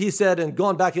said what he said and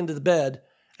gone back into the bed.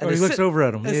 And he is looks over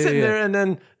at him. and Yeah, sitting yeah.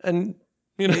 there, and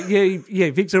you know.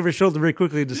 he peeks over his shoulder very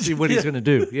quickly to see what he's going to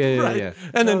do. Yeah, Right. yeah.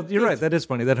 And So then- you're right. That is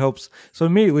funny. That helps. So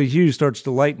immediately Hughes starts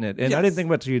to lighten it. And I Yes. didn't think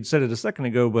about it till you'd said it a second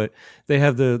ago, but they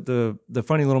have the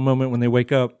funny little moment when they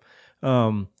wake up.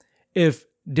 If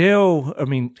Neil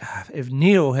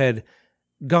had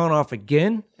gone off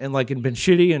again and like had been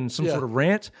shitty and some Yeah. sort of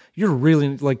rant, you're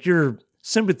really like your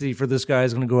sympathy for this guy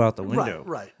is going to go out the window.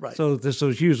 Right. So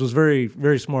Hughes was very,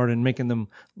 very smart in making them,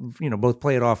 both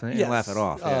play it off and laugh it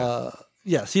off. Yeah.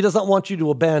 Yes, he doesn't want you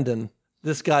to abandon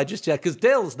this guy just yet because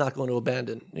Dale is not going to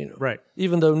abandon, Right.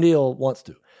 even though Neil wants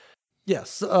to.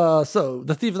 Yes. So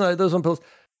the thief and those on pills.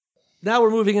 Now we're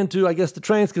moving into, I guess, the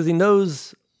trains because he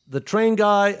knows the train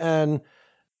guy and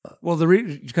Well,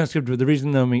 you kind of skipped it. The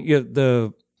reason,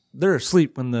 they're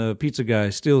asleep when the pizza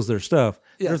guy steals their stuff.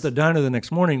 They're Yes. at the diner the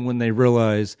next morning when they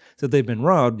realize that they've been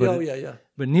robbed. But yeah.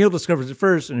 But Neil discovers it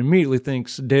first and immediately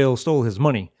thinks Dale stole his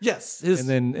money. Yes.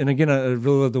 And again, I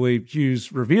really love the way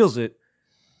Hughes reveals it.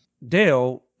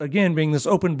 Dale, again, being this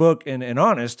open book and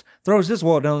honest, throws his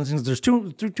wallet down and says, "There's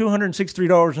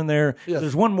 $263 in there. Yes.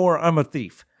 There's one more. I'm a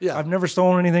thief. Yeah. I've never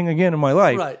stolen anything again in my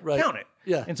life. Right. Count it."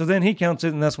 Yeah. And so then he counts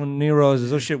it, and that's when Neil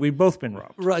realizes, "Oh shit, we've both been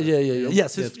robbed." Right. Yeah.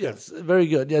 Yes. Yes. Very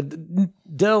good. Yeah.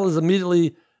 Dell is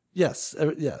immediately yes.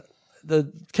 Yeah.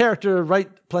 The character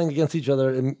playing against each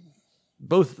other and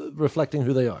both reflecting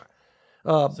who they are.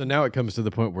 So now it comes to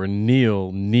the point where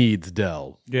Neil needs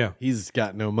Dell. Yeah. He's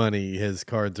got no money. His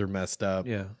cards are messed up.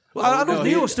 Yeah. Well, I don't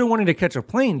Neil was still wanting to catch a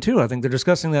plane too. I think they're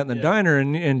discussing that in the diner,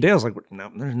 and Dale's like,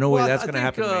 "No, there's no way Well, that's I going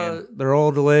to think, happen, man. They're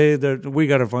all delayed. We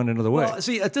got to find another way." Well,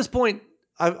 see, at this point,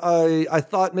 I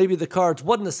thought maybe the cards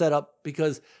wasn't a setup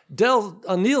because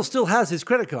Neil still has his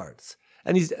credit cards,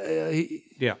 and he's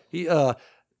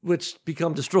which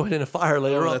become destroyed in a fire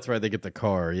later Oh, on. that's right. They get the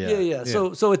car. Yeah. Yeah.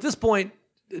 So at this point,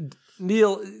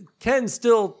 Neil can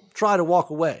still try to walk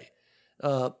away.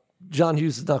 John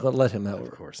Hughes is not going to let him, however.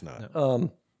 Of course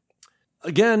not.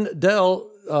 Again, Dell,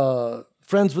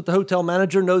 friends with the hotel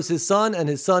manager, knows his son, and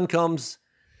his son comes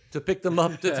to pick them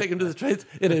up to take him to the trains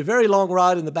in a very long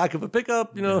ride in the back of a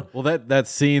pickup. Well, that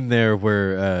scene there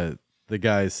where the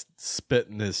guy's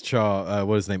spitting his chaw.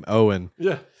 What is his name? Owen.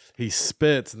 Yeah. he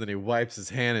spits and then he wipes his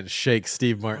hand and shakes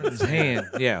Steve Martin's His hand.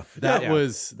 Yeah. That Yeah.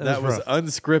 was rough.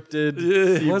 unscripted.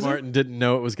 Steve Was it? Martin didn't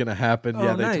know it was going to happen. Oh,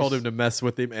 Yeah, they nice. told him to mess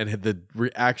with him, and the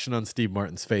reaction on Steve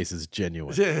Martin's face is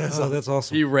genuine. Yeah, Oh, that's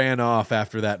awesome. He ran off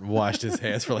after that and washed his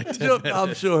hands for like 10 minutes.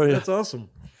 I'm sure. Yeah. That's awesome.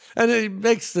 And he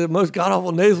makes the most god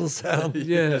awful nasal sound.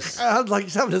 Yes. Like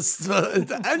he's having an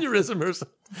aneurysm or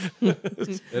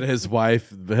something. And his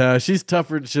wife, she's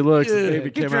tougher than she looks. Yeah. The baby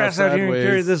Get came your out ass out here and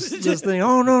carry sideways. this thing.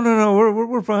 Oh no,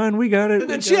 we're fine. We got it. And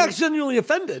then We she got actually genuinely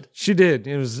offended it. She did.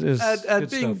 It was at good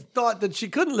being stuff. thought that she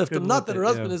couldn't lift him. Couldn't Not lift that her it,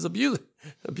 husband yeah. is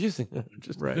abusing her.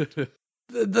 Just Right.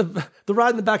 the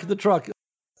ride in the back of the truck.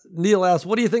 Neil asked,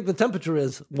 "What do you think the temperature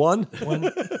is?" 1.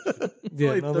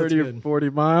 Yeah, Like no, that's 30 or good. 40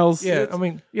 miles. Yeah, I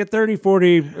mean, 30,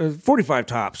 40, 45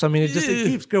 tops. I mean, it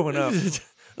keeps going up.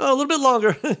 Oh, a little bit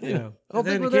longer. Yeah. I don't And think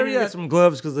then we're you there can't get yet. some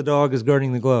gloves because the dog is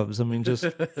guarding the gloves. I mean, just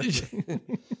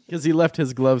Because he left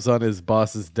his gloves on his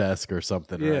boss's desk or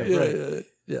something, right?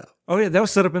 Yeah. oh yeah, that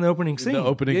was set up in the opening scene.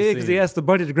 opening yeah, because he scene. asked the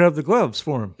buddy to grab the gloves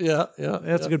for him. Yeah.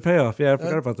 That's a good payoff. Yeah, I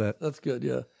forgot about that. That's good.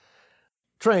 Yeah.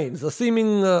 Trains, a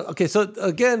seeming. Okay, so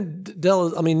again,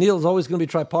 Neil is always going to be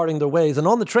triparting their ways, and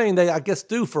on the train they, I guess,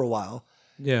 do for a while,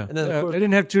 Yeah, And then, of course- they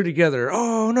didn't have two together.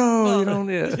 Oh no, you don't.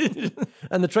 Yeah.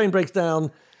 and the train breaks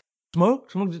down.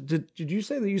 Smoke? Did you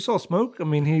say that you saw smoke? I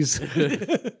mean, he's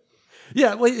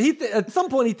Yeah, well, at some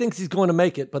point he thinks he's going to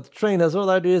make it, but the train has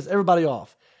other ideas. Everybody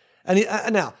off, and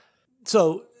now,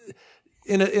 so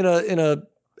in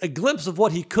a glimpse of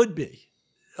what he could be,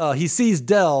 he sees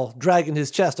Dell dragging his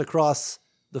chest across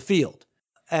the field,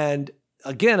 and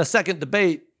again a second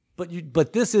debate.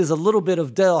 But this is a little bit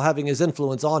of Dell having his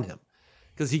influence on him,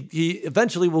 because he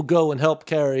eventually will go and help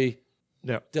carry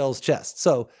yeah. Dell's chest.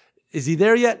 So is he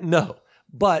there yet? No,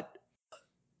 but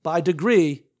by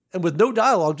degree. And with no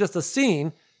dialogue, just a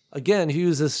scene, again,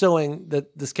 Hughes is showing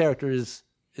that this character is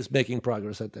making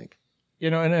progress, I think. You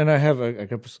know, and I have a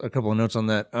couple of notes on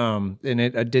that. And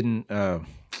I didn't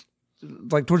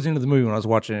like towards the end of the movie when I was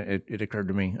watching it, it occurred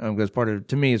to me because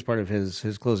it's part of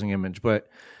his closing image, but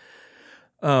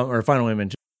or final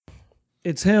image.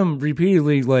 It's him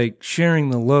repeatedly like sharing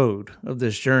the load of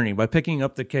this journey by picking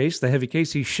up the heavy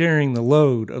case. He's sharing the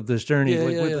load of this journey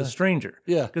with a stranger.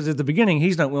 Yeah. Because at the beginning,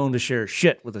 he's not willing to share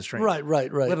shit with a stranger.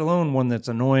 Right. Let alone one that's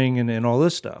annoying and all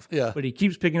this stuff. Yeah. But he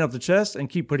keeps picking up the chest and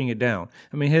keep putting it down.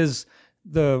 I mean, he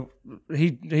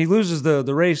loses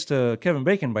the race to Kevin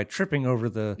Bacon by tripping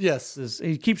over Yes.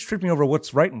 he keeps tripping over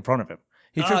what's right in front of him.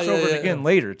 He trips over it again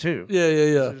later too. Yeah.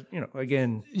 You know,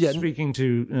 again, Yeah. speaking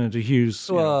to Hughes'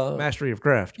 mastery of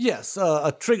craft. Yes,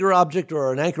 a trigger object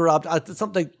or an anchor object,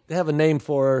 something they have a name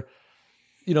for,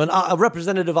 a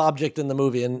representative object in the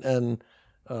movie,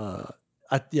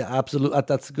 absolutely,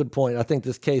 that's a good point. I think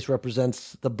this case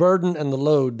represents the burden and the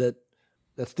load that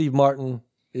Steve Martin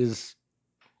is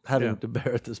having to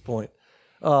bear at this point.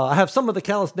 I have some of the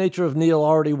callous nature of Neil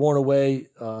already worn away.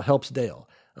 Helps Dale.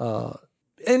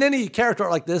 In any character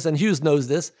like this, and Hughes knows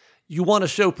this, you want to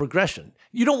show progression.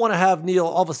 You don't want to have Neil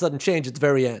all of a sudden change at the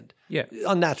very end. Yeah.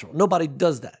 Unnatural. Nobody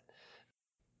does that.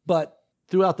 But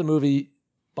throughout the movie,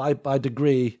 by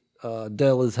degree,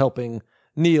 Dale is helping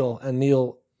Neil, and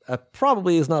Neil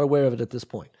probably is not aware of it at this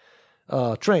point.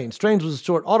 Trains. Trains was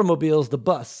short. Automobiles, the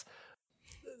bus.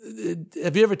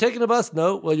 Have you ever taken a bus?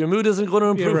 No. Well, your mood isn't going to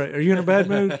improve. Yeah, right. Are you in a bad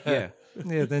mood? Yeah.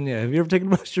 Yeah, then yeah. Have you ever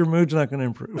taken a bus? Your mood's not going to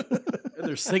improve.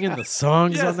 They're singing the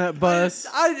songs on that bus.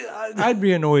 I'd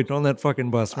be annoyed on that fucking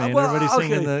bus, man. Well, Everybody's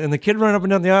singing okay. and the kid running up and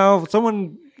down the aisle.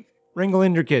 Someone wrangle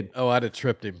in your kid. Oh, I'd have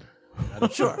tripped him. I'd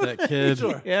have tripped that kid.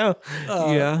 Sure. Yeah.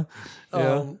 Yeah.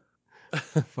 So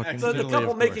Fucking the Definitely,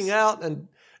 couple of making course. out,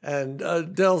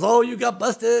 and Dale's, oh, you got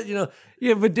busted,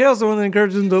 Yeah, but Dale's the one that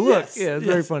encourages him to look. Yes, Yeah, it's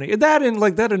very yes. funny. That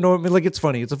annoyed me. Like, it's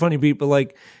funny. It's a funny beat, but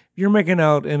like, you're making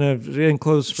out in an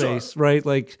enclosed space, right?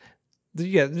 Like,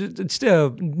 it's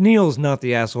still Neil's not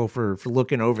the asshole for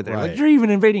looking over there. Like, Right. you're even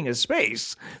invading his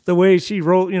space. The way she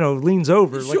leans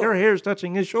over, like Sure. her hair's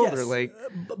touching his shoulder. Yes. Like,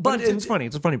 but it's funny.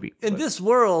 It's a funny beat. in But this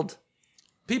world,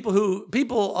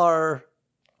 people are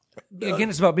again,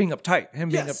 it's about being uptight. Him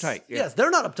being yes, uptight. Yeah. Yes, they're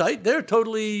not uptight. They're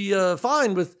totally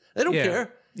fine with. They don't Yeah.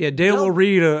 care. Yeah, Dale No. will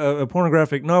read a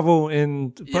pornographic novel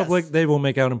in public. Yes. They will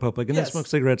make out in public, and Yes. they smoke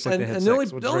cigarettes like and, they had and sex.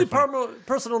 the which only is very funny.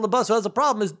 person on the bus who has a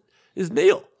problem is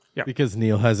Neil. Because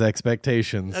Neil has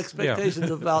expectations. Expectations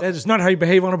about That's not how you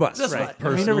behave on a bus. That's right. He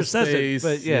Personal never says space, it,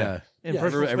 but yeah. In Yeah.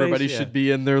 personal Everybody space, should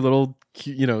be in their little,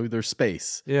 their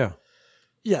space. Yeah.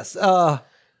 yes,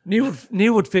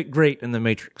 Neil would fit great in the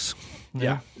Matrix.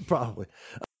 Yeah. probably.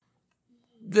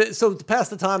 So to pass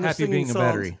the time, they're Happy singing being a songs.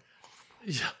 battery.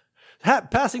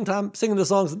 Passing time singing the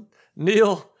songs.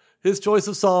 Neil his choice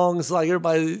of songs, like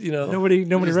everybody, Nobody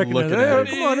just recognized. looking Hey, at it.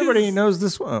 come on, everybody knows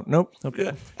this one. Nope. Okay.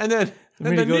 Yeah. And then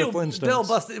me to go to Neil Flintstones. Dell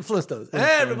busted Flintstones.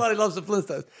 Everybody loves the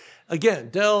Flintstones. Again,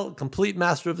 Dell, complete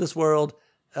master of this world.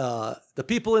 The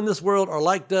people in this world are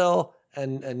like Dell,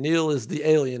 and Neil is the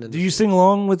alien. Do you sing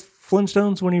along with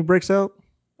Flintstones when he breaks out?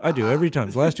 I do every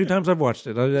time. The last 2 times I've watched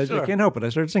it, I Sure. can't help it. I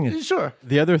started singing. Sure.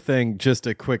 The other thing, just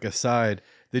a quick aside,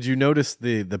 did you notice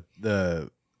the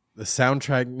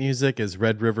soundtrack music is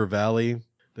Red River Valley?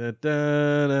 I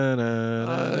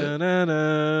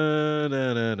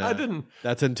didn't.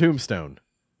 That's in Tombstone.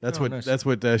 That's nice. that's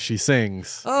what she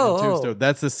sings. Oh, in Tombstone.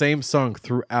 That's the same song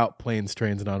throughout Planes,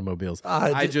 Trains, and Automobiles.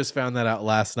 I did- just found that out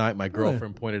last night. My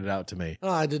girlfriend pointed it out to me. Oh,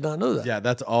 I did not know that. Yeah,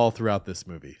 that's all throughout this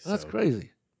movie. That's So,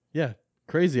 crazy. Yeah,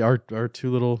 crazy. Our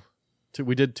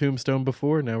we did Tombstone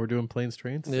before. Now we're doing Planes,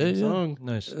 Trains. Same Yeah. song.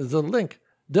 Nice. There's a link.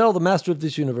 Dell, the master of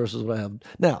this universe, is what I have.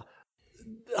 Now,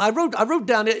 I wrote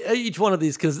down each one of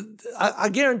these because I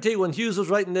guarantee when Hughes was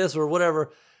writing this or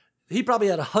whatever, he probably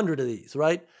had 100 of these,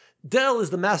 right? Dell is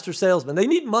the master salesman. They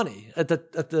need money at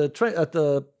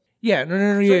the Yeah,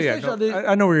 no, yeah. station,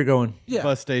 I know where you're going. yeah.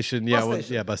 Bus station. Bus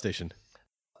station. Bus station.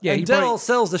 Yeah, he and Dell probably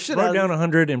sells the shit out wrote of down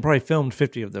 100 and probably filmed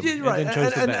 50 of them. Yeah, right. And then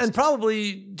chose the best. And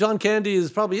probably John Candy is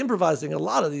probably improvising a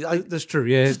lot of these. That's true.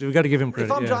 Yeah, we got to give him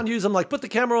credit. If I'm yeah. John Hughes, I'm like, put the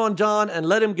camera on John and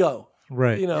let him go.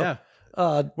 Right. You know,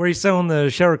 Yeah. Where he's selling the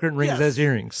shower curtain rings Yes. as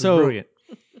earrings. So- So brilliant.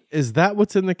 Is that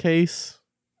what's in the case?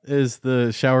 Is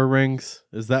the shower rings?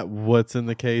 Is that what's in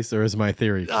the case, or is my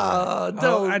theory?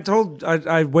 Dell,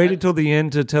 I waited till the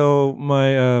end to tell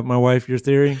my my wife your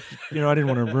theory. I didn't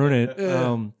want to ruin it.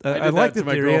 I did like that the to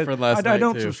my theory. girlfriend last I night,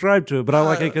 don't too. subscribe to it, but I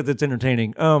like it because it's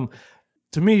entertaining.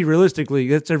 To me, realistically,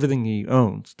 that's everything he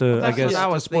owns. I that's guess what I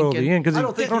to was spoil thinking. the end because I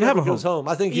don't think don't he have ever a goes home. home.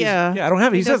 I think he's, Yeah. Yeah, I don't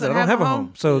have. He says that I doesn't don't have a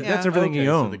home. So Yeah. that's everything he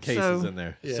So owns. the case So- is in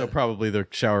there. Yeah. So probably the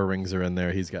shower rings are in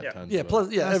there. He's got tons. Yeah, of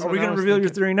plus, yeah. Are we everyone- going to reveal your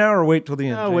theory now or wait till the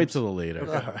end? No, wait James? till the later.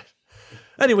 All right.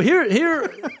 Anyway,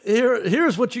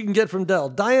 here's what you can get from Dell.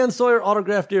 Diane Sawyer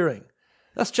autographed earring.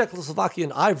 That's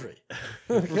Czechoslovakian ivory.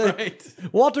 Okay? Right.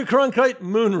 Walter Cronkite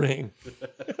moon ring.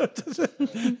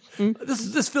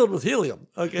 This is filled with helium.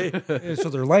 Okay. Yeah, so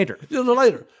they're lighter. A little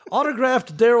later,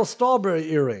 autographed Daryl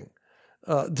Strawberry earring.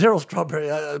 Daryl Strawberry.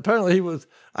 Apparently, he was.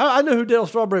 I knew who Daryl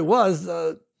Strawberry was.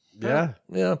 Yeah.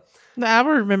 Yeah, I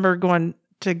remember going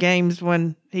to games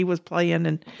when he was playing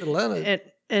Atlanta.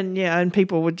 and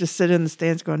people would just sit in the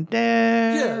stands going,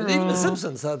 "Daryl." Yeah, even the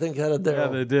Simpsons, I think, had a Yeah,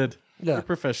 Daryl. they did. Yeah. They're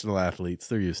professional athletes.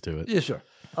 They're used to it. Yeah, sure.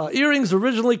 Earrings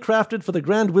originally crafted for the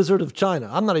Grand Wizard of China.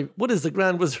 I'm not even. What is the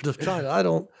Grand Wizard of China? I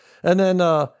don't. And then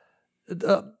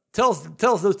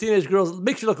tells those teenage girls,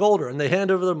 makes you look older, and they hand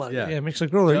over their money. Yeah. Yeah, mix a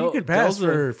girl. You could pass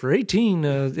Dell's for 18.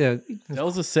 Yeah,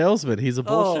 Dell's a salesman. He's a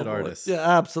bullshit artist.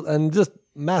 Yeah, absolutely, and just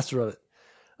master of it.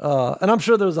 And I'm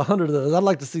sure there was 100 of those. I'd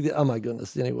like to see the. Oh my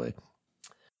goodness. Anyway,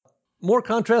 more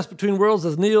contrast between worlds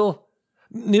as Neil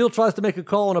tries to make a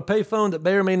call on a payphone that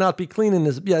may or may not be clean in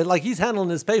his. Yeah, like he's handling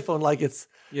his payphone like it's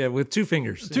yeah, with 2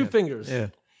 fingers. two fingers. Yeah.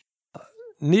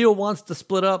 Neil wants to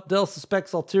split up. Dell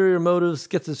suspects ulterior motives,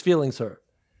 gets his feelings hurt.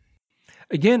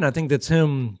 Again, I think that's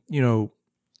him,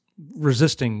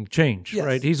 resisting change, Yes.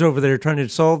 right? He's over there trying to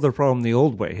solve the problem the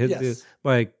old way Yes.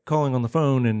 by calling on the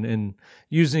phone and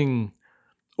using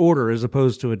order as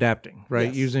opposed to adapting, right?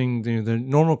 Yes. Using the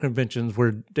normal conventions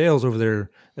where Dale's over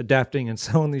there adapting and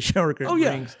selling these shower curtain Oh,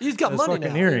 yeah. rings. He's got as money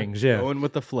fucking now. earrings, yeah. Going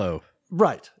with the flow.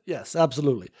 Right. Yes,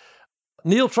 absolutely.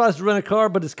 Neil tries to rent a car,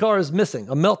 but his car is missing.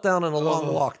 A meltdown and a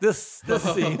long walk. This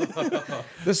scene.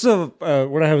 This is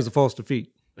what I have as a false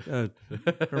defeat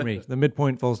for me. The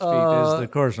midpoint false defeat is the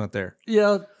car's not there.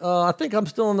 Yeah, I think I'm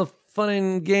still in the fun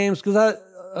and games because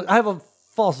I have a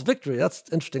false victory. That's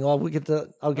interesting. I'll get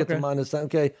to mine this time.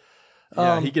 Okay.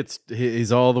 Yeah,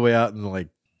 he's all the way out in like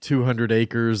 200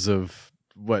 acres of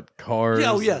cars.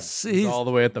 Yeah, oh, yes. He's all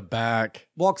the way at the back.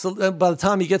 Walks. By the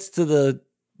time he gets to the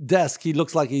desk, he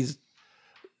looks like he's,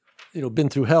 been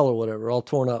through hell or whatever, all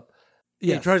torn up.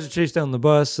 Yeah, Yes. he tries to chase down the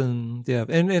bus, and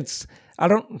it's I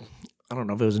don't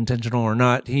know if it was intentional or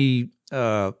not. He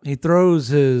throws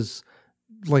his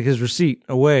receipt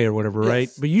away or whatever, right?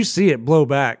 Yes. But you see it blow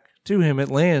back to him. It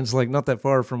lands like not that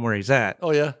far from where he's at.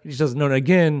 Oh yeah. He just doesn't know. And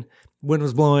again, wind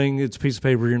was blowing. It's a piece of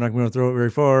paper. You're not going to throw it very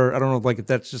far. I don't know if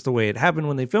that's just the way it happened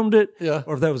when they filmed it, Yeah.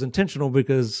 or if that was intentional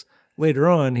because later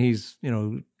on he's he's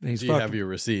Do you fucked. have your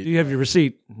receipt? Do you have your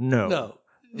receipt? No. No.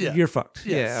 Yeah. You're fucked.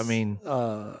 Yes. Yeah, I mean.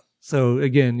 Uh, So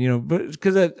again, but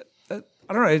because I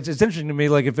don't know, it's interesting to me,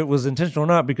 like if it was intentional or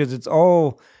not, because it's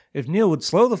all. If Neil would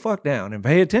slow the fuck down and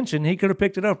pay attention, he could have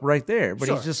picked it up right there. But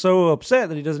Sure. he's just so upset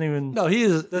that he doesn't even no, he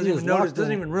is. doesn't he even is notice, locked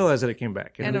doesn't in. even realize that it came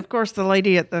back. And of course, the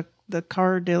lady at the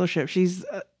car dealership, she's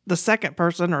the second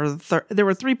person or the third. There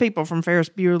were 3 people from Ferris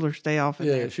Bueller's Day Off in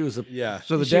Yeah, there. she was a. Yeah.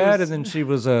 So the She dad, was- and then she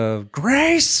was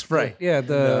Grace, right? Yeah,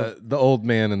 The old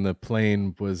man in the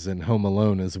plane was in Home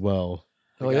Alone as well.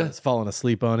 The Oh, guy yeah? that's falling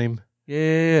asleep on him.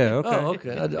 yeah, okay. Oh,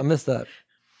 okay. I missed that.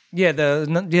 Yeah,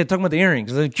 talking about the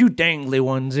earrings, the cute dangly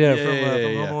ones, from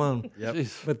Home Alone. Yep.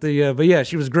 Jeez. But yeah,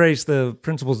 she was Grace, the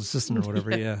principal's assistant or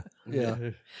whatever. Yeah.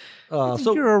 Yeah.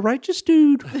 So you're a righteous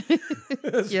dude.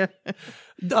 Yeah.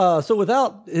 So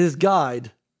without his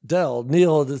guide, Dell,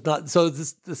 Neil does not. So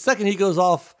the second he goes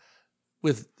off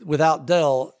without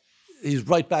Dell, he's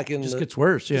right back in. Just gets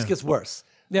worse. Yeah. Just gets worse.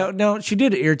 Now she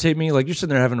did irritate me. Like you're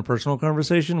sitting there having a personal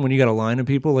conversation when you got a line of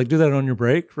people. Like do that on your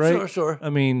break, right? Sure, sure. I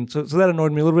mean, so that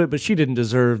annoyed me a little bit. But she didn't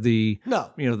deserve the. No.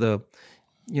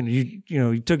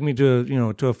 You took me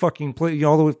to a fucking place,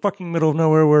 all the way fucking middle of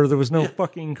nowhere where there was no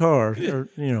fucking car, or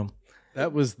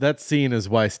That scene is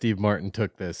why Steve Martin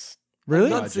took this. Really?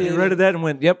 Enunciated. You read that and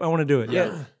went, "Yep, I want to do it."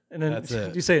 Yeah, and then That's it.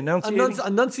 did you say enunciating?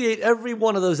 Enunciate every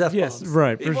one of those F-bombs. Yes,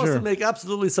 right, He for wants sure. to make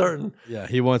absolutely certain. Yeah,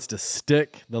 he wants to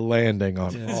stick the landing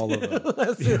on all of them.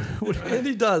 That's it. And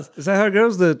he does. Is that how it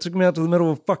goes? That took me out to the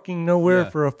middle of fucking nowhere Yeah.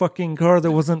 for a fucking car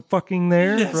that wasn't fucking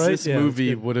there, Yes. right? This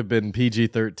movie would have been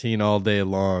PG-13 all day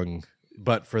long,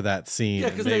 but for that scene. Yeah,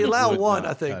 and 'cause they allow would one,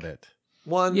 not I think. cut it.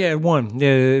 One. Yeah, one.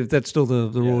 Yeah, that's still the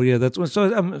rule. Yeah, that's so.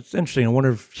 It's interesting. I wonder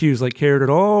if Hughes like cared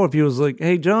at all. If he was like,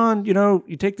 "Hey, John,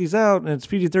 you take these out and it's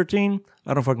PG-13."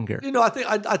 I don't fucking care. You know, I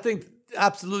think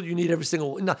absolutely you need every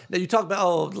single. Now you talk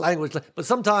about language, but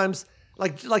sometimes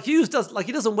like Hughes does, like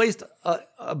he doesn't waste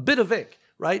a bit of ink,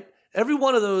 right? Every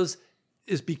one of those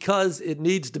is because it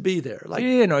needs to be there. Like,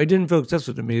 Yeah, no, it didn't feel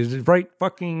excessive to me. It's right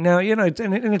fucking now. And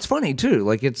it's funny too.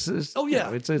 Like it's oh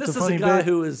yeah, it's this a is funny a guy bit.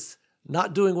 who is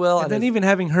not doing well, And then is- even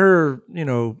having her,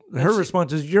 her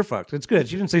response is, "You're fucked." It's good.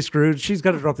 She didn't say screwed. She's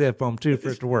got to drop the F-bomb too for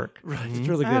it to work. Right. It's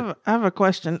really good. I have a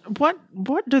question. What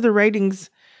do the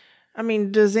ratings? I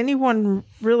mean, does anyone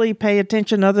really pay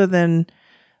attention other than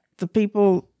the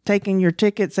people taking your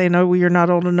ticket saying, "Oh, well, you're not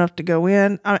old enough to go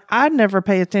in"? I never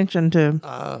pay attention to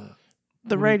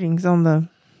the ratings on the.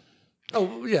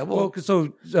 oh yeah, Well, well, 'cause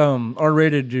so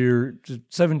R-rated, you're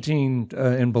 17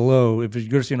 and below. If you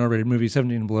go to see an R-rated movie,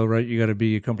 17 and below, right? You got to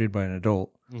be accompanied by an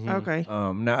adult. Okay.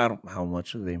 Now I don't how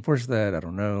much they enforce that. I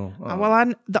don't know.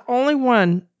 Well, the only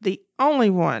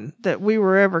one that we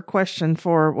were ever questioned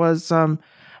for was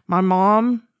my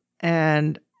mom,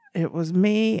 and it was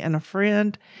me and a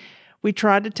friend. We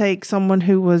tried to take someone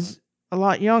who was a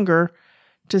lot younger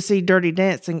to see Dirty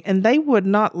Dancing, and they would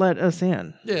not let us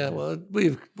in. yeah, well,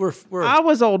 we're I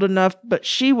was old enough, but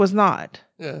she was not.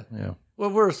 yeah, yeah. well,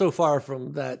 we're so far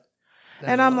from that.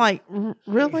 And I'm like,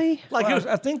 really? Like, Well,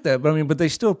 I think that, but but they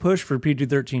still push for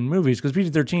PG-13 movies because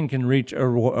PG-13 can reach a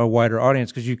wider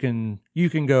audience because you can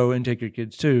go and take your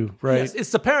kids too, right? yes, it's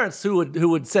the parents who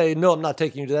would say, "No, I'm not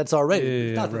taking you to that's already."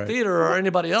 It's not the right. theater or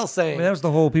anybody else saying. I mean, that was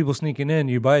the whole people sneaking in.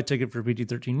 You buy a ticket for a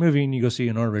PG-13 movie and you go see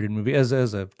an R-rated movie as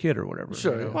a kid or whatever.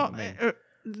 Sure. you know? Well,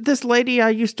 this lady I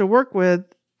used to work with,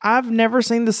 I've never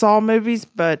seen the Saw movies,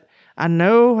 but I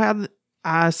know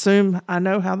I assume I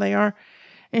know how they are.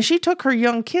 And she took her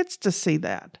young kids to see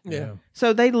that. yeah,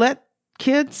 So they let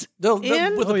kids they'll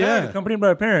in? with Oh the yeah, parent. accompanied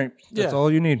by a parent. That's Yeah.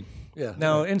 all you need. Yeah.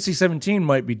 Now NC-17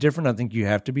 might be different. I think you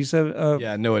have to be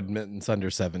Yeah, no admittance under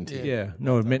 17. yeah,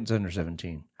 no admittance under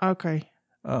 17. Okay.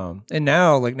 And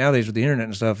now, like nowadays with the internet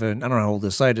and stuff, and I don't know how old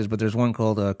this site is, but there's one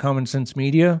called Common Sense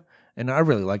Media, and I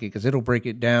really like it because it'll break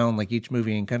it down like each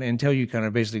movie and tell you kind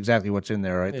of basically exactly what's in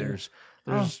there. Right? There's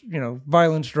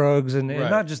violence, drugs, and Right.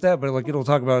 not just that, but like it'll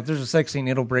talk about if there's a sex scene,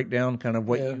 it'll break down kind of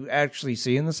what Yeah. you actually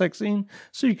see in the sex scene,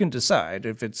 so you can decide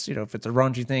if it's if it's a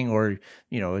raunchy thing or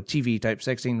a TV type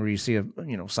sex scene where you see a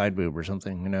side boob or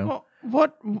something. Well,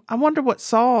 I wonder what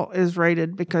Saw is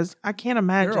rated, because I can't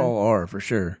imagine. They all are for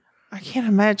sure. I can't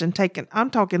imagine I'm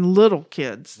talking little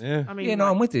kids. Yeah. I mean, Yeah, no,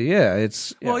 I'm with you. Yeah,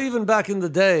 it's Well, even back in the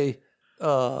day,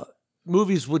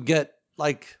 movies would get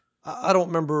like I don't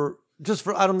remember.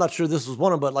 I'm not sure this was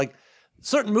one of them, but like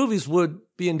certain movies would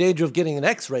be in danger of getting an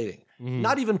X rating.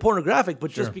 Not even pornographic, but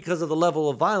just because of the level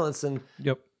of violence and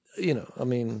yep. I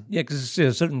mean, Yeah, because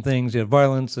certain things,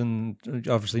 violence and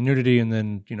obviously nudity, and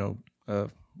then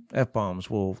F-bombs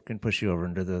can push you over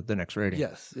into the next rating.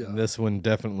 yes, yeah. And this one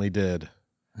definitely did.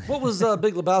 What was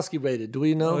Big Lebowski rated? Do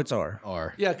we know? Oh, it's R.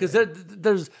 R. Yeah, because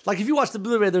there's like if you watch the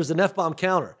Blu-ray, there's an F-bomb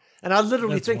counter, And I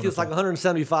literally That's think it's like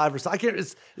 175 or so. I can't.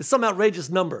 It's some outrageous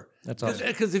number. That's awesome.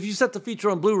 Because if you set the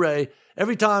feature on Blu-ray,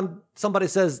 every time somebody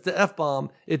says the F-bomb,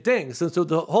 it dings. And so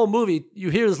the whole movie, you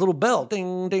hear this little bell,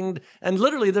 ding, ding. And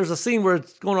literally there's a scene where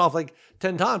it's going off like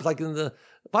 10 times. Like in the,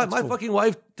 my fucking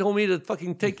wife told me to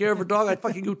fucking take care of her dog. I'd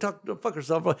fucking go fuck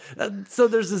herself. So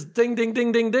there's this ding, ding,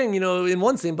 ding, ding, ding, in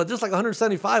one scene, but there's like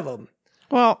 175 of them.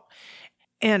 Well,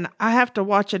 and I have to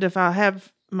watch it if I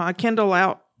have my Kindle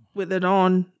out with it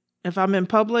on. If I'm in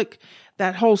public,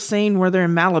 that whole scene where they're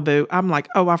in Malibu, I'm like,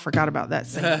 oh, I forgot about that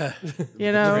scene.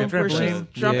 Where she's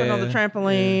jumping on the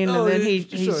trampoline Oh, and then yeah,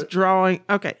 he's sure. drawing.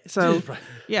 Okay, so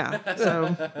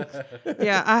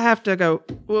yeah, I have to go.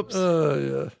 Whoops.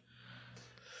 Yeah.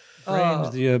 Frame's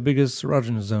the biggest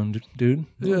erogenous zone, dude.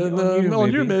 Yeah,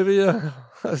 on you maybe, yeah.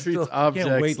 I Treats still, objects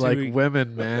wait till like we-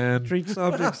 women, man. Treats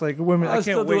objects like women. I I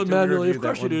still can't do wait it to manually. review Of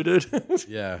course that you one. do, dude.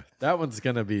 Yeah, that one's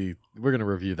gonna be. We're gonna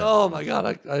review that. Oh my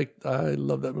god, I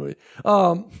love that movie.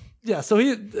 Yeah, so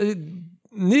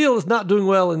Neil is not doing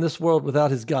well in this world without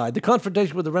his guide. The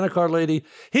confrontation with the rent-a-car lady.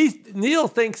 Neil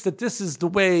thinks that this is the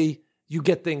way you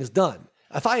get things done.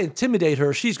 If I intimidate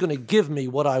her, she's going to give me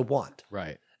what I want.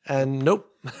 Right. And nope.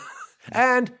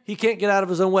 And he can't get out of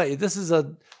his own way. This is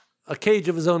a cage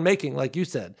of his own making, like you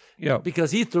said. Yeah.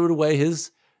 Because he threw it away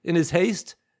in his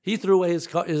haste. He threw away his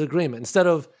agreement instead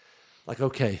of like,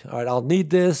 okay, all right, I'll need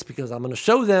this because I'm going to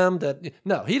show them that.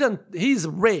 No, he doesn't. He's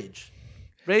rage.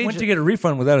 Went to get a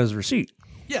refund without his receipt.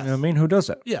 Yes. You know what I mean? Who does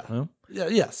that? Yeah. You know? Yeah.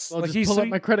 Yes. Well, Like just pull he's- up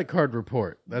my credit card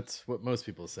report. That's what most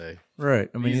people say. Right.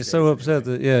 I mean, These he's so days, upset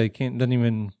that he doesn't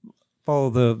even follow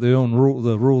the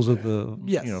rules of the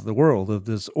Yes. the world of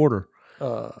this order.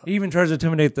 He even tries to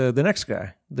intimidate the next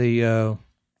guy, the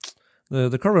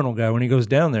car rental guy, when he goes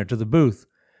down there to the booth.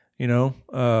 You know,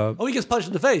 Oh, he gets punched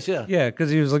in the face. Yeah. yeah, because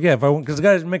he was like, because the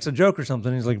guy makes a joke or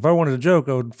something. He's like, if I wanted a joke,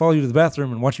 I would follow you to the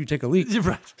bathroom and watch you take a leak. You're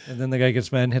right. And then the guy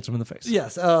gets mad and hits him in the face.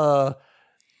 Yes.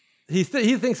 He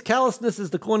thinks callousness is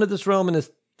the coin of this realm and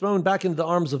is thrown back into the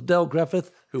arms of Del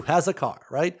Griffith, who has a car.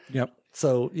 Right. Yep.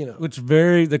 So Which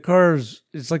the car's,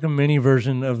 it's like a mini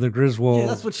version of the Griswold. yeah,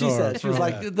 that's what she car said. She was from-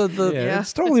 like the yeah, Yeah.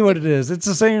 it's totally what it is. It's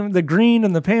the same, the green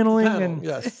and the paneling, panel. and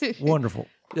Yes. wonderful.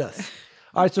 Yes.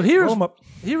 All right. So Roll 'em up.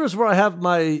 here's where I have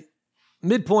my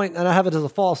midpoint, and I have it as a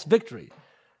false victory.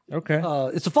 Okay.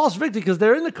 It's a false victory because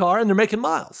they're in the car and they're making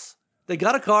miles. They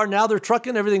got a car, now they're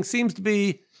trucking. Everything seems to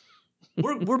be,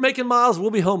 we're making miles. We'll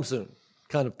be home soon,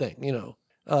 kind of thing,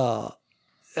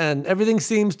 and everything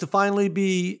seems to finally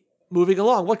be moving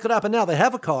along. What could happen now? They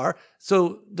have a car,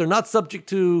 so they're not subject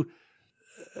to.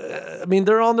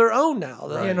 They're on their own now.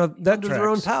 Yeah, no, that under their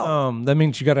own tracks. power. That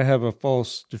means you got to have a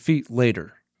false defeat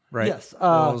later, right? Yes,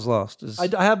 All is lost.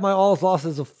 I have my all is lost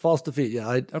as a false defeat.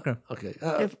 Yeah. Okay.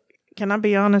 Okay. Can I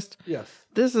be honest? Yes.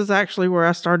 This is actually where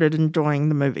I started enjoying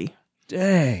the movie.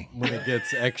 Dang. When it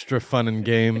gets extra fun and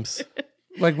games.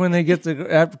 Like when they get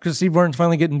because Steve Martin's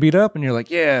finally getting beat up, and you're like,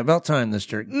 yeah, about time this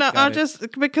jerk. No, got it.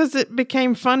 just because it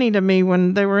became funny to me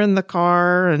when they were in the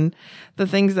car and the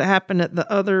things that happened at the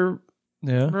other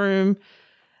Yeah. room.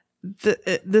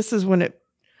 This is when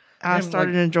I Him,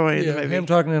 started like, enjoying the movie. Him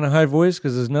talking in a high voice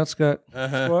because his nuts got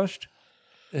squashed.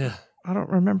 Yeah. I don't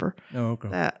remember Oh, okay.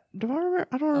 that. Do I remember?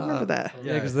 I don't remember that.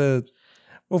 Yeah, because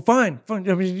fine. I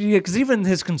mean, yeah, because even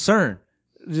his concern,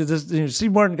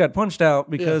 Steve Martin got punched out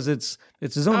because it's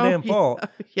his own damn fault.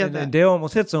 Yeah, and that. Dale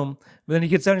almost hits him. But then he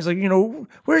gets down. He's like,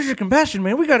 where's your compassion,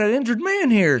 man? We got an injured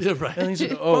man here. Yeah, right. And he's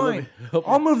like, Oh, let fine. me help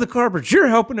I'll move the car, but you're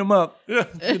helping him up. Yeah,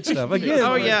 good stuff. Again,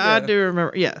 Oh like, yeah, I do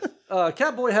remember. Yeah,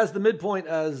 Catboy has the midpoint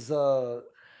as a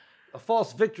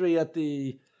false victory at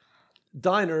the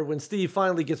diner when Steve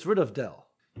finally gets rid of Dell,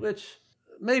 which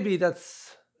maybe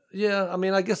that's,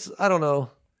 I guess, I don't know.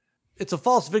 It's a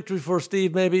false victory for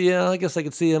Steve, maybe. Yeah, I guess I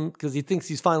could see him because he thinks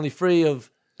he's finally free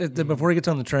of Before he gets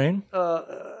on the train.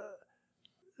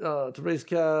 to raise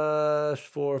cash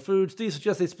for food. Steve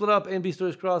suggests they split up, A and B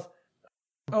stories cross.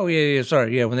 Oh, yeah.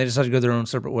 Sorry. Yeah, when they decide to go their own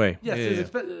separate way. Yes,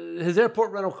 Yeah. his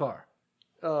airport rental car.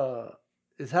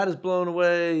 His hat is blown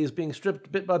away. He's being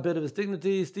stripped bit by bit of his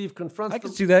dignity. Steve confronts I them.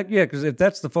 can see that, yeah, because if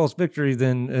that's the false victory,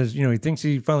 then as he thinks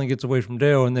he finally gets away from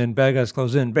Dale, and then bad guys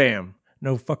close in, bam,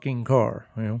 no fucking car,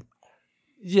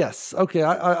 Yes. Okay.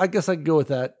 I guess I can go with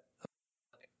that.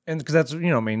 and because that's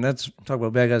that's talk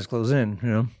about bad guys close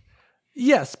in,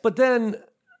 Yes, but then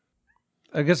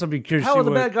I guess I'd be curious. how are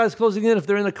the bad guys closing in if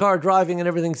they're in the car driving and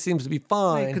everything seems to be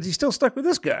fine? Because he's still stuck with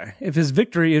this guy. If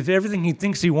everything he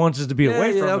thinks he wants is to be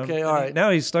away from him, okay, all right.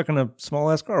 now he's stuck in a small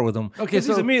ass car with him. Okay, 'Cause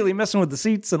he's so- immediately messing with the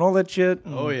seats and all that shit.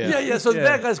 Oh yeah. Yeah. So the Yeah.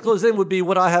 bad guys close in would be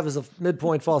what I have as a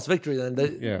midpoint false victory.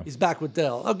 Then Yeah. he's back with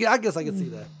Dell. Okay, I guess I can see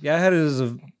that. Yeah, I had it as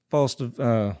a false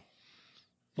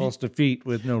false defeat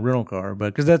with no rental car,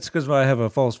 but because I have a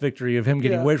false victory of him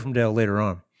getting Yeah. away from Dale later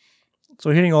on. So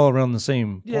hitting all around the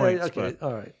same Yeah, points. okay, But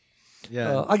all right.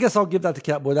 Yeah. I guess I'll give that to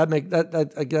Catboy.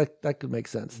 That could make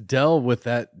sense. Dell with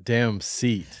that damn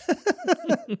seat.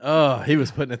 Oh, he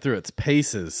was putting it through its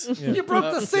paces. You broke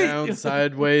the Up, seat. down,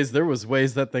 sideways. There was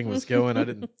ways that thing was going. I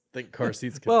didn't think car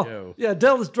seats could Well, go. yeah,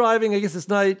 Dell was driving. I guess it's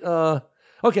night.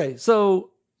 Okay, so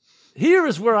here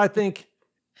is where I think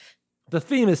the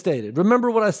theme is stated. Remember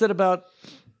what I said about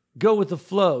go with the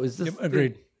flow? Is this Yep,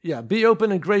 agreed. Yeah, be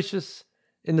open and gracious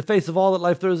in the face of all that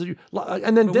life throws at you.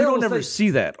 And then But we Dale don't will ever say, see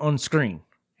that on screen.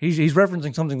 He's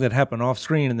referencing something that happened off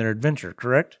screen in their adventure,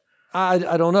 correct? I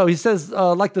don't know. He says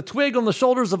like the twig on the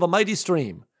shoulders of a mighty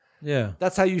stream. Yeah.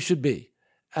 That's how you should be.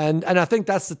 And I think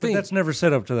that's the But theme. that's never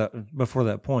set up to that before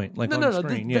that point, like on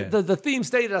screen. The theme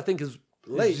stated, I think, is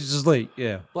late, It's just late,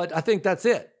 yeah. but I think that's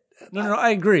it. No, I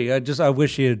agree. I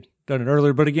wish he had done it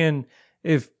earlier. But again,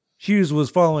 if Hughes was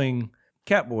following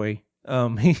Catboy,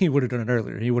 he would have done it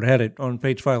earlier. He would have had it on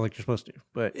page 5 like you're supposed to.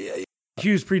 But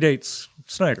Hughes predates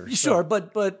Snyder. so- Sure,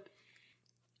 but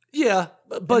yeah,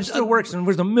 But but it still works, and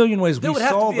there's a million ways there we would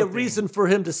have to solve be a thing. reason for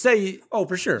him to say, Oh,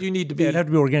 for sure. you need to be- Yeah, it'd have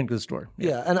to be organic to the story.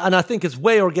 yeah, and I think it's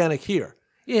way organic here.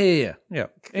 Yeah.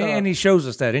 And he shows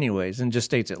us that anyways, and just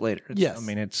states it later. Yes. I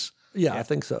mean, it's Yeah, I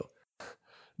think so.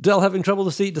 Dell having trouble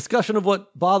with the seat. Discussion of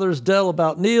what bothers Dell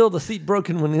about Neil. The seat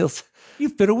broken when Neil's you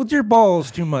fiddle with your balls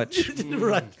too much.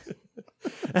 right.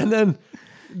 And then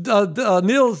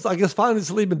Neil's, I guess, finally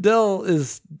asleep, and Dell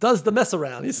does the mess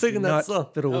around. He's singing that Not song.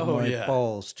 fiddle with Oh, my yeah.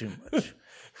 balls too much.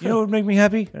 You know what would make me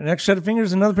happy? An extra set of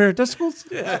fingers, another pair of testicles.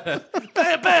 Bam,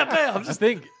 bam,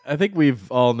 bam. I think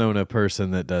we've all known a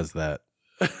person that does that.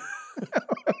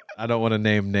 I don't want to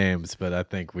name names, but I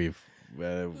think we've,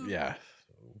 yeah.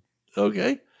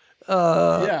 Okay.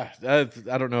 Yeah,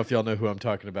 I don't know if y'all know who I'm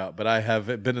talking about, but I have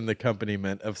been in the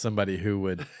accompaniment of somebody who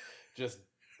would just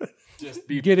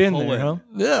be Get in pulling. there, huh?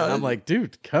 Yeah. And I'm like,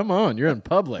 dude, come on, you're in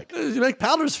public. You make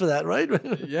powders for that, right?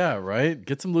 Yeah, right.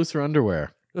 Get some looser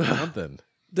underwear, something.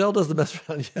 Dell does the mess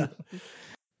around, yeah.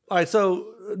 All right,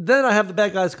 so then I have the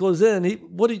bad guys close in.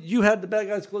 You had the bad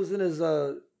guys close in as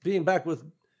being back with,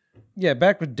 Yeah,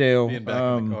 back with Dale. Being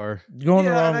back in the car. Going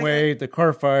the Yeah, and wrong I- way, the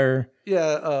car fire.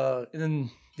 yeah, And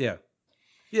then, yeah.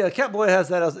 Catboy has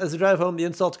that as they drive home. The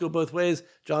insults go both ways.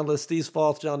 John lists Steve's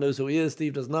faults. John knows who he is.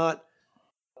 Steve does not.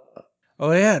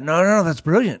 Oh, yeah. No, that's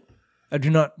brilliant. I do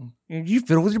not. You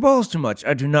fiddle with your balls too much.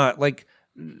 I do not. Like,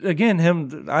 again,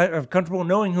 I'm comfortable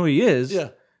knowing who he is. Yeah.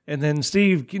 And then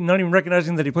Steve not even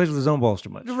recognizing that he plays with his own balls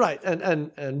too much. Right,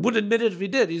 and wouldn't admit it if he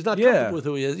did. He's not Yeah. comfortable with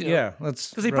who he is. Yeah,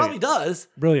 that's because he probably does.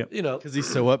 brilliant. You know, Because he's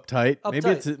so uptight.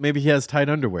 Uptight. Maybe he has tight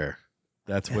underwear.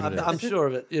 That's what it is. I'm sure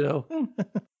of it. You know,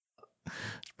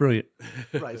 It's brilliant.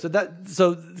 right. So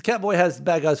the Catboy has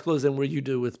bad guys close in where you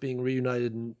do with being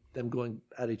reunited and them going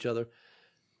at each other.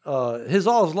 His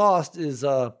all is lost is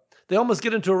they almost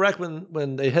get into a wreck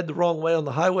when they head the wrong way on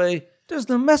the highway. Does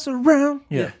the mess around?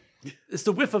 Yeah. It's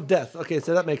the whiff of death. Okay,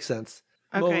 so that makes sense.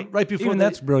 Okay. Well, right before Even they-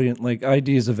 that's brilliant. Like,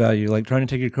 ideas of value, like trying to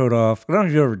take your coat off. I don't know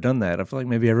if you've ever done that. I feel like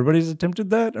maybe everybody's attempted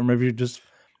that, or maybe you're just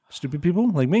stupid people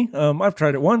like me. I've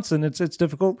tried it once, and it's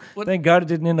difficult. Thank God it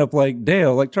didn't end up like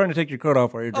Dale, like trying to take your coat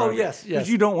off while you're driving. yes. Because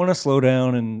you don't want to slow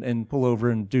down and pull over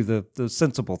and do the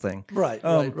sensible thing. right.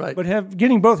 But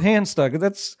getting both hands stuck,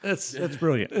 that's It's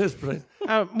brilliant. it's brilliant.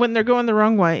 When they're going the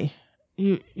wrong way,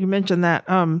 you mentioned that.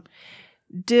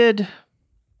 Did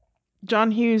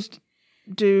John Hughes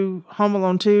do Home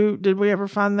Alone 2? Did we ever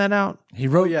find that out? He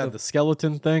wrote the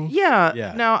skeleton thing. Yeah.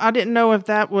 Yeah. Now, I didn't know if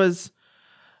that was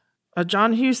a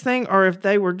John Hughes thing or if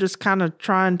they were just kind of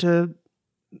trying to.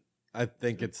 I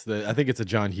think it's a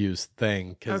John Hughes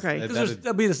thing. Okay. It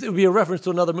would be a reference to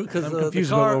another movie because I'm the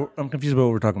confused car. about what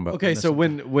we're talking about. Okay, so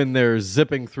when they're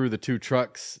zipping through the two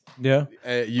trucks, Yeah.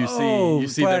 you see them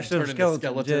flash turn of into skeletons.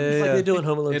 skeletons. Yeah, Like they do in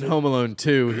Home Alone. In 2. Home Alone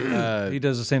 2, He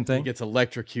does the same he thing. gets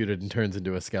electrocuted and turns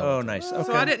into a skeleton. Oh, nice. Okay.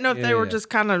 So I didn't know if Yeah, they were yeah. just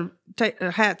kind of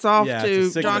hats off Yeah, it's a to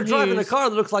signal. John They're driving a Hughes. car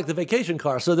that looks like the vacation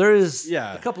car. So there is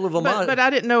Yeah. a couple of them. But I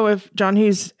didn't know if John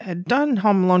Hughes had done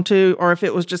Home Alone 2 or if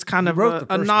it was just kind of wrote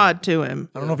the a first nod to him.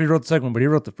 I don't know if he wrote the second one, but he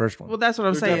wrote the first one. Well, that's what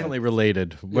I'm They're saying. definitely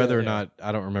related. Whether or not,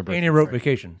 I don't remember. And he wrote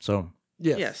Vacation, so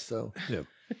Yes. Yes. So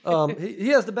yeah. he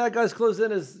has the bad guys close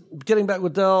in as getting back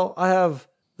with Dell. I have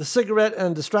the cigarette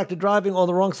and distracted driving on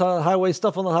the wrong side of the highway,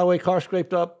 stuff on the highway, car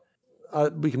scraped up.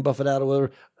 We can buff it out or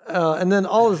whatever. And then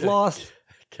all is lost.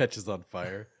 Catches on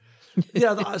fire.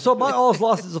 Yeah. So my all is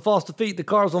lost is a false defeat. The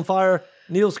car's on fire.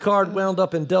 Neil's card wound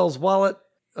up in Dell's wallet.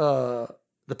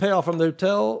 The payoff from the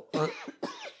hotel.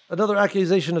 Another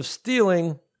accusation of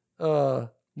stealing. Yeah,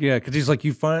 because he's like,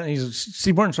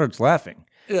 Steve Martin starts laughing.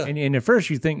 Yeah. And at first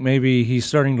you think maybe he's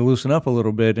starting to loosen up a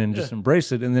little bit and just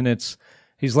embrace it, and then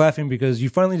he's laughing because you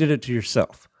finally did it to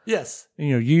yourself. Yes.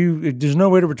 There's no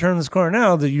way to return this car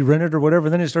now that you rented or whatever.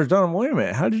 Then it starts dawning, wait a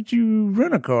minute, how did you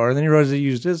rent a car? And then you realize he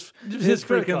used his credit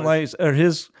freaking card. license or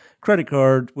his credit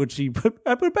card, which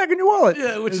I put back in your wallet.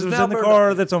 Yeah, which is was now in the burned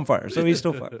car up. that's on fire. So he's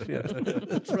still fucked. Yeah.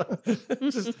 That's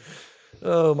right.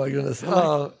 Oh my goodness.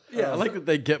 I like that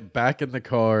they get back in the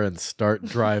car and start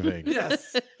driving.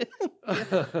 Yes.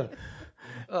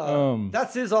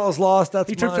 That's his all's lost. That's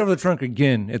He trips mine. over the trunk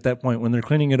again at that point when they're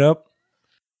cleaning it up.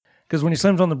 Because when he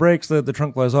slams on the brakes, the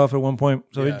trunk flies off at one point.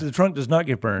 So Yeah. the trunk does not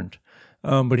get burned.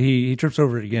 But he trips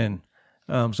over it again.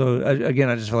 I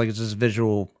just feel like it's this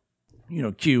visual,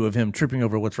 cue of him tripping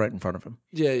over what's right in front of him.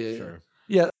 Yeah. Sure.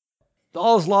 Yeah. The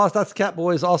all's lost. That's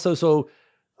Catboy's also. So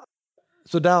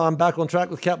now I'm back on track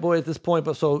with Catboy at this point.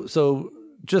 But so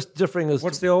just differing as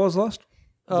What's the always lost?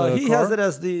 The he car? has it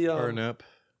as the Burn up.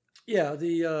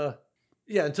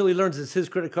 until he learns it's his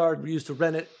credit card we used to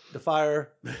rent it. The fire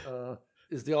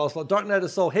is the all's lost. Dark Knight and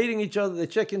Soul hating each other. They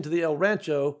check into the El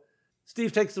Rancho.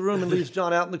 Steve takes the room and leaves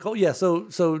John out in the cold. Yeah. So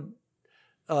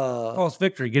False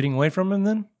victory, getting away from him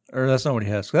then? Or that's not what he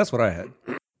has? That's what I had.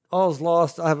 all's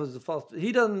lost. I have as a false.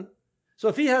 He doesn't. So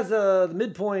if he has the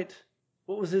midpoint,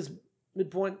 what was his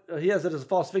midpoint? He has it as a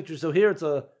false victory. So here it's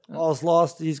a all's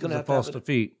lost. He's going to It's have a false to have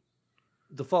defeat.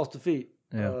 the false defeat.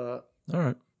 Yeah. All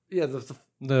right. Yeah.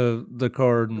 The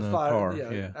card and the fire. car.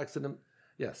 Yeah. Yeah. Accident.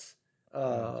 Yes.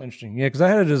 Interesting. Yeah, because I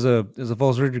had it as a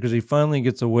false victory because he finally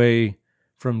gets away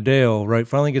from Dale, right?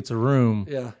 Finally gets a room.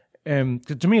 Yeah. And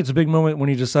to me, it's a big moment when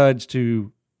he decides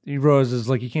he realizes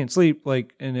like he can't sleep,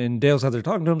 like, and Dale's out there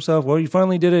talking to himself. Well, you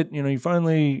finally did it. You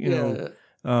finally, I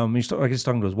guess he's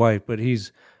talking to his wife, but he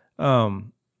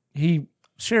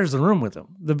shares the room with him.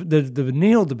 The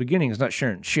Neil at the beginning is not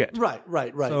sharing shit. Right.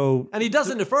 So, And he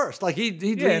doesn't at first. Like he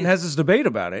and has this debate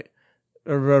about it,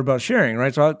 or about sharing,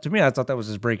 right? So to me, I thought that was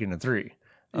his break into three.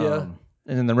 Yeah.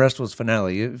 And then the rest was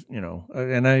finale,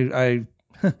 and I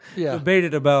yeah.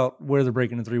 debated about where the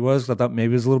break into three was. 'Cause I thought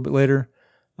maybe it was a little bit later.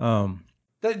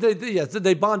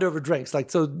 They bond over drinks. Like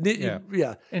so.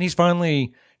 Yeah. And he's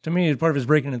finally, to me, as part of his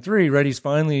break into three, right? He's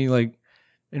finally like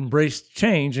embraced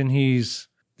change, and he's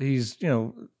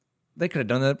they could have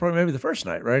done that probably maybe the first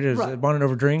night, right? It was Right. bonded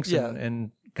over drinks Yeah.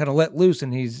 and kind of let loose,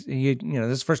 and this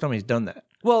is the first time he's done that.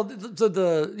 Well,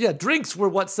 drinks were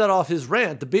what set off his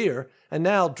rant, the beer, and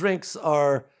now drinks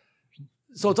are.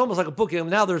 So it's almost like a bookend.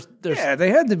 Now there's Yeah, they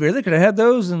had the beer. They could have had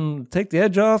those and take the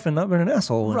edge off and not been an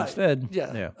asshole right. instead.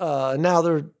 Yeah. Now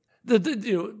they're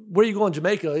where you go in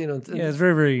Jamaica, Yeah, it's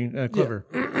very, very clever.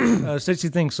 Stacey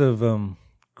thinks of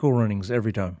Cool Runnings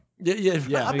every time. Yeah.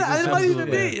 It might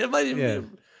even be. It might even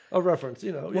be a reference.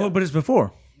 Well, but it's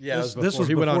before. Yeah, this was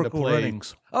he went on to Cool play.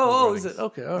 Runnings. Oh, is it?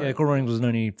 Okay, all right. Yeah, Cool Runnings was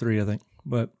 93, I think.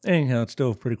 But anyhow, it's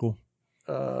still pretty cool.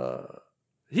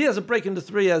 He has a break into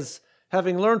three as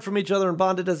having learned from each other and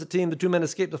bonded as a team. The two men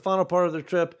escape the final part of their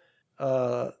trip.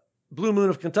 Blue Moon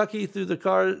of Kentucky through the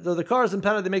cars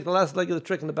impounded. They make the last leg of the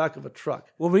trick in the back of a truck.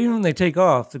 Well, but even when they take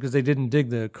off, because they didn't dig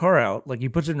the car out, like he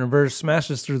puts it in reverse,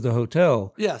 smashes through the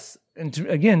hotel. Yes. And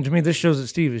to me, this shows that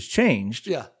Steve has changed.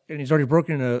 Yeah. And he's already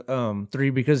broken a three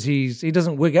because he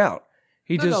doesn't wig out.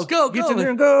 He just go, gets go. in there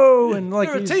and go. And like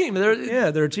They're a he's- team.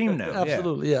 They're a team now.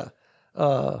 Absolutely. Yeah.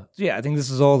 Yeah, I think this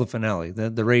is all the finale.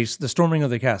 The race, the storming of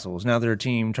the castles. Now they're a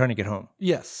team trying to get home.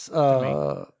 Yes.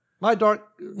 My Dark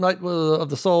Night of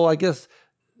the Soul, I guess,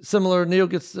 similar. Neil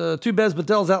gets 2 beds, but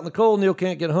Dell's out in the cold. Neil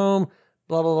can't get home.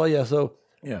 Blah, blah, blah. Yeah, so...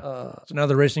 So now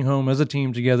they're racing home as a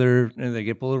team together, and they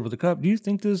get pulled over with a cop. Do you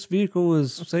think this vehicle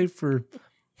is safe for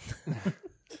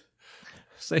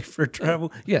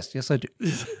travel? Yes, I do.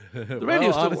 The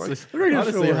radio still works. The radio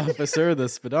honestly, still works. officer, the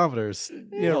speedometer's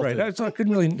Yeah, right. So I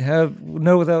couldn't really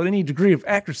know without any degree of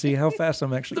accuracy how fast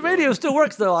I'm actually The going. radio still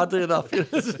works, though, oddly enough.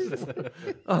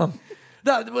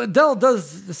 Dell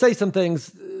does say some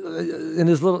things in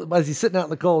his little as he's sitting out in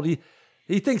the cold.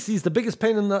 He thinks he's the biggest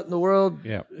pain in the world.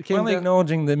 Yeah, It came finally down-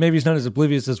 acknowledging that maybe he's not as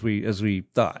oblivious as we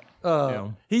thought.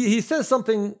 He says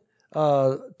something he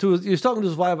was talking to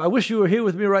his wife. I wish you were here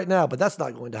with me right now, but that's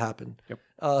not going to happen.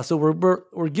 Yep. So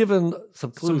we're given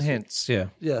some clues, Some hints,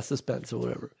 yeah. suspense or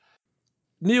whatever.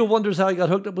 Neil wonders how he got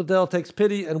hooked up with Dell, takes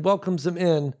pity, and welcomes him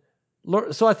in.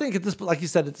 So I think at this, like you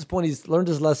said, at this point he's learned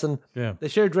his lesson. Yeah. They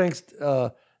share drinks.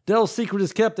 Dell's secret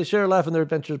is kept. They share a laugh in their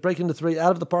adventures, break into 3,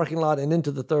 out of the parking lot, and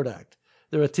into the third act.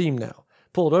 They're a team now.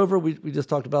 Pulled over. We just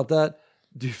talked about that.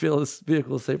 Do you feel this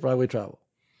vehicle is safe for highway travel?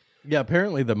 Yeah,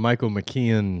 apparently the Michael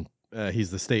McKean,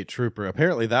 he's the state trooper.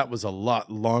 Apparently that was a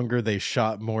lot longer. They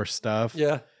shot more stuff.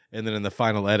 Yeah. And then in the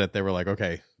final edit, they were like,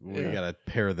 okay, we got to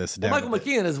pare this down. Michael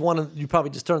McKean is one of, you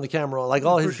probably just turn the camera on. Like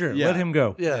all For his. sure. Yeah. Let him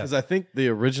go. Yeah. Because I think the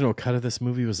original cut of this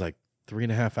movie was like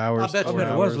 3.5 hours. I bet you 4 it It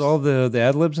hours. was with all the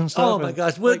ad libs and stuff. Oh my and,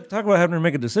 gosh. like, talk about having to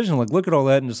make a decision. Like, look at all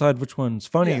that and decide which one's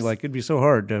funny. Yes. Like, it'd be so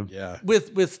hard to. Yeah.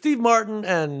 With Steve Martin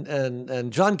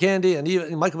and John Candy and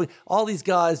even Michael, all these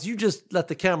guys, you just let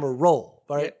the camera roll,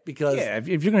 right? Because Yeah, if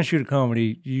you're going to shoot a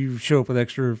comedy, you show up with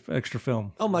extra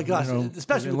film. oh my gosh,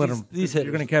 especially and with let these You're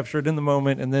hitters. going to capture it in the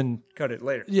moment and then cut it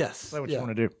later. Yes, That's what yeah. you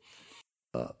want to do.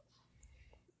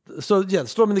 So yeah,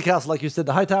 storming the castle, like you said,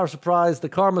 the Hightower surprise. The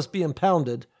car must be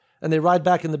impounded, and they ride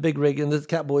back in the big rig. And this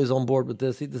Catboy is on board with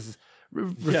this. This is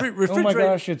refrigerated. Oh my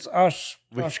gosh, it's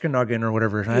Ashkenagin or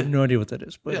whatever. I have no idea what that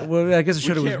is. But Yeah. well, I guess it We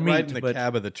should have was can't meat. ride in the but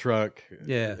cab of the truck.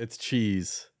 Yeah. It's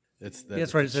cheese. It's the,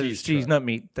 that's right. It says it's cheese, truck. not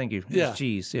meat. Thank you. Yeah. It's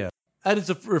cheese. Yeah. And it's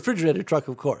a refrigerated truck,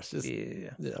 of course.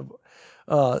 It's-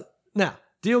 Yeah. Now,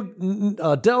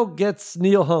 Dell gets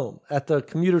Neil home at the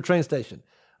commuter train station.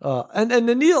 And then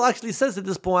Neil actually says at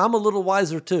this point, I'm a little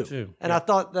wiser too. And I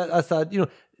thought,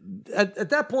 at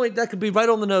that point, that could be right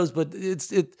on the nose, but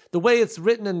the way it's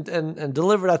written and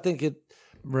delivered, I think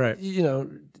Right. Neil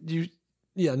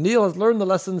has learned the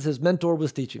lessons his mentor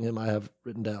was teaching him, I have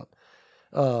written down.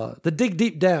 The dig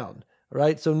deep down,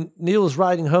 right? So Neil is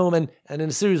riding home, and in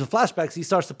a series of flashbacks, he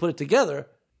starts to put it together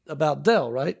about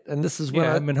Dell, right? And this is when Yeah,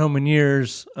 I I haven't been home in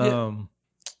years. Yeah.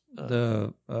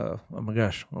 Oh my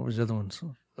gosh, what was the other ones?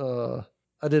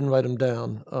 I didn't write them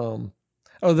down.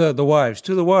 Oh, the wives,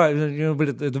 to the wives, but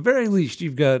at the very least,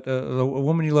 you've got a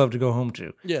woman you love to go home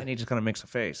to. Yeah. And he just kind of makes a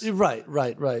face. Right.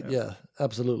 Yeah,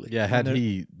 absolutely. Yeah, had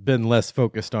he been less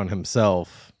focused on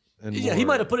himself. And Yeah, he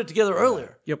might have put it together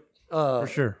earlier. Yep. For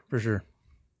sure.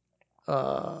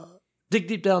 Dig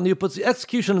deep down, Neil puts the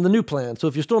execution of the new plan. So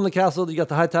if you storm the castle, you got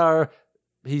the Hightower.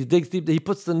 He digs deep. He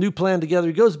puts the new plan together.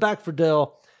 He goes back for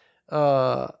Dell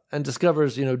and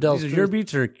discovers, Dell's. These are your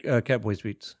beats or Catboy's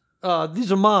beats?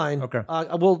 These are mine. Okay.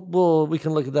 We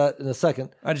can look at that in a second.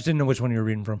 I just didn't know which one you were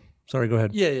reading from. Sorry, go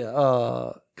ahead.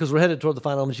 Yeah. Because we're headed toward the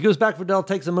final image. She goes back for Dell,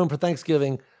 takes him home for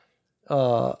Thanksgiving.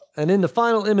 And in the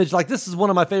final image, like this is one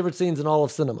of my favorite scenes in all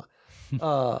of cinema.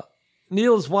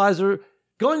 Neil's wiser,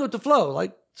 going with the flow.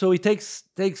 Like, so he takes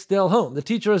Dell home. The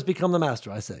teacher has become the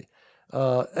master, I say.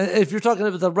 If you're talking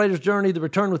about the writer's journey, the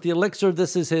return with the elixir,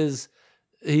 this is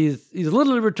he's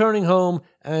literally returning home,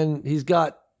 and he's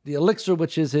got the elixir,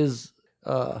 which is his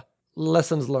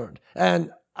lessons learned.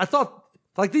 And I thought,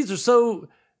 like, these are so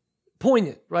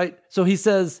poignant, right? So he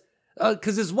says,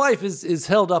 because his wife is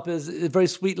held up as a very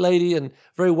sweet lady and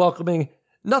very welcoming,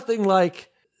 nothing like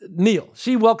Neil.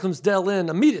 She welcomes Dell in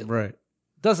immediately. Right.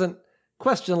 Doesn't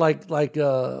question like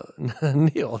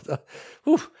Neil.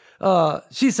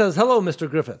 She says, "Hello, Mr.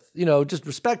 Griffith." Just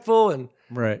respectful and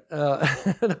Right.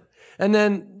 and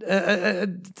then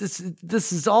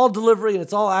this is all delivery and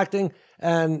it's all acting.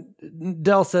 And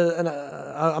Dell says, and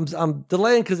I'm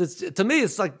delaying because to me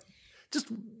it's like just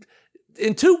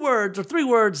in 2 words or 3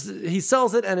 words he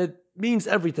sells it and it means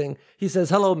everything. He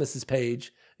says, "Hello, Mrs.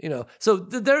 Page." So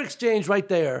their exchange right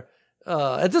there.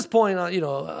 At this point,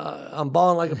 I'm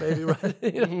bawling like a baby,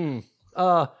 right?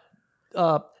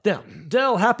 Now,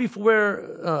 Dell happy for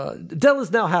where Dell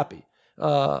is now happy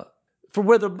for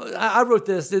where I wrote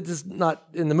this. It is not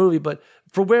in the movie, but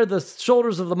for where the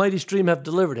shoulders of the mighty stream have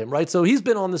delivered him. Right, so he's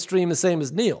been on the stream the same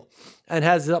as Neil, and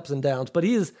has his ups and downs. But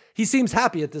he seems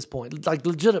happy at this point, like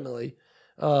legitimately.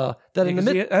 That in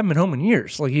the I haven't been home in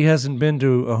years. Like, he hasn't been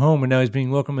to a home, and now he's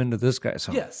being welcomed into this guy's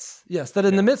home. Yes. That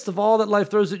in the midst of all that life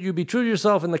throws at you, be true to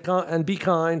yourself and be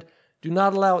kind. Do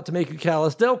not allow it to make you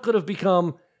callous. Dell could have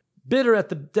become bitter at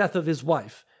the death of his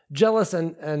wife, jealous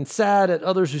and sad at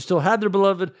others who still had their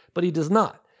beloved, but he does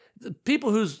not. People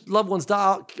whose loved ones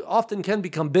die often can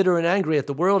become bitter and angry at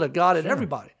the world, at God, at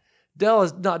everybody. Dell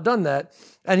has not done that.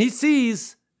 And he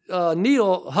sees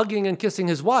Neil hugging and kissing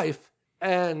his wife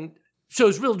and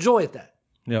shows real joy at that.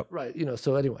 Yep. Right.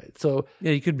 So anyway, so.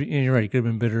 Yeah, you could be. You're right. You could have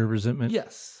been bitter, resentment.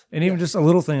 Yes. And even just a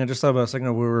little thing I just thought about a second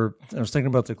ago. I was thinking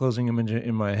about the closing image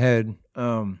in my head.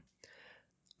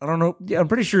 I don't know. Yeah, I'm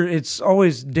pretty sure it's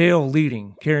always Dale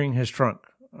leading, carrying his trunk.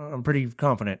 I'm pretty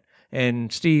confident.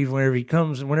 And Steve,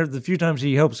 whenever the few times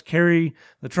he helps carry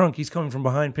the trunk, he's coming from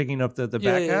behind, picking up the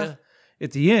back half. Yeah.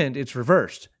 At the end, it's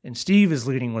reversed, and Steve is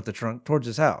leading with the trunk towards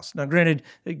his house. Now, granted,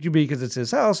 it could be because it's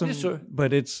his house, sure.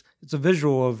 but it's a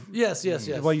visual of Yes.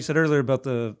 what you said earlier about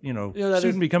the that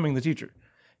student is- becoming the teacher.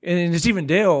 And it's even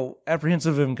Dale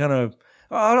apprehensive and kind of,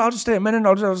 I'll just stay a minute,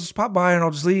 I'll just pop by and I'll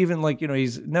just leave. And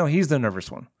he's the nervous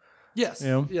one. Yes.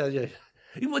 Yeah. Yeah.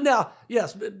 Well, now,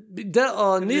 yes,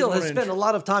 Neil has spent a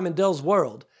lot of time in Dell's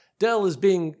world. Dell is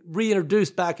being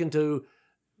reintroduced back into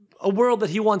a world that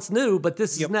he once knew, but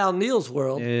this is now Neil's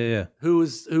world. Yeah. Who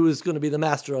is going to be the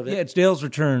master of it? Yeah, it's Dale's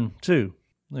return too.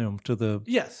 To the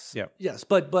Yes. Yeah. Yes,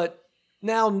 but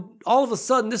now all of a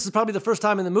sudden, this is probably the first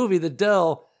time in the movie that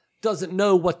Dell doesn't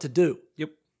know what to do. Yep.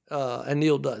 And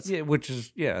Neil does. Yeah, which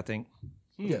is I think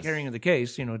carrying the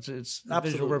case. It's the visual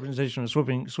Absolutely. representation of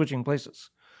switching places.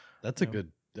 That's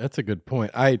a good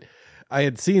point. I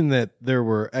had seen that there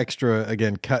were extra,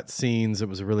 again, cut scenes. It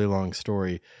was a really long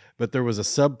story, but there was a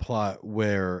subplot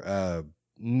where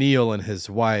Neil and his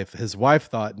wife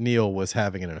thought Neil was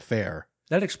having an affair.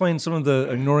 That explains some of the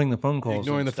ignoring the phone calls.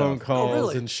 Ignoring the phone calls.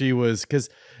 really? And she was, because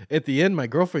at the end, my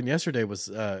girlfriend yesterday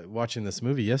was watching this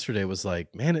movie yesterday, was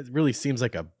like, man, it really seems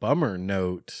like a bummer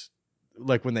note.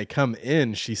 Like when they come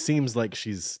in, she seems like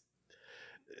she's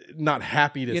not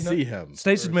happy to see him.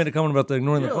 Stacey made a comment about the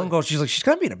ignoring the phone call. She's like, she's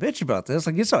kind of being a bitch about this.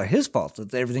 Like, it's not his fault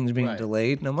that everything's being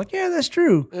delayed. And I'm like, yeah, that's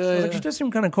true. I was like, she does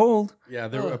seem kind of cold. Yeah,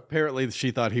 apparently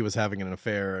she thought he was having an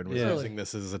affair and was using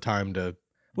this as a time to.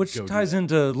 Which ties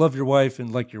into love your wife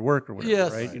and like your work or whatever,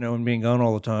 Yes. right? And being gone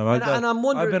all the time. And I'm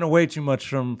wondering, I've been away too much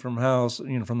from house,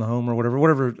 from the home or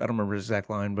whatever. I don't remember his exact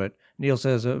line, but Neil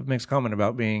says makes a comment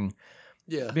about being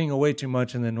away too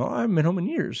much, and then I haven't been home in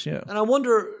years. Yeah, and I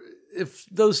wonder if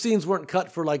those scenes weren't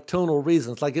cut for like tonal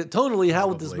reasons. Like tonally, how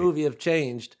would this movie have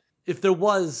changed if there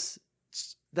was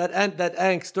that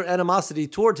angst or animosity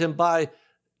toward him by?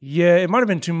 Yeah, it might have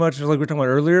been too much. Like we were talking about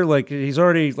earlier, like he's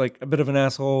already like a bit of an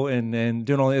asshole and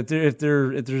doing all. If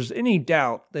there's any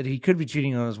doubt that he could be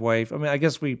cheating on his wife, I mean, I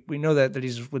guess we know that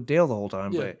he's with Dale the whole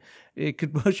time, but it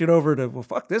could push it over to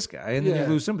fuck this guy, and then you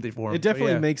lose sympathy for him. It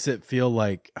definitely makes it feel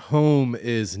like home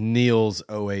is Neil's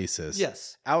oasis.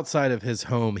 Yes, outside of his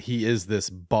home, he is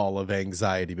this ball of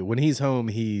anxiety, but when he's home,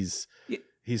 he's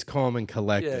calm and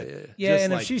collected. Yeah. Just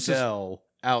And like if she's Dell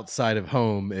outside of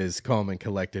home is calm and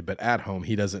collected, but at home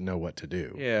he doesn't know what to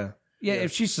do. Yeah.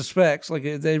 If she suspects, like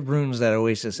it ruins that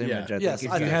oasis image. I think Yes,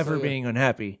 if I you think have so, her being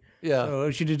unhappy,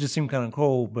 so she did just seem kind of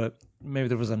cold, but maybe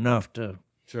there was enough to.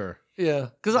 Sure. Yeah,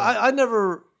 because I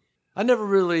never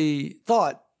really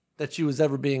thought that she was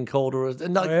ever being cold or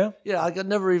and like, it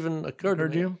never even occurred to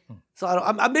me. you? So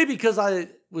I maybe because I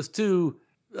was too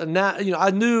I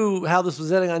knew how this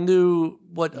was ending. I knew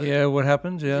what. What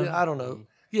happens? Yeah. I don't know.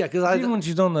 Yeah, because Even when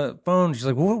she's on the phone, she's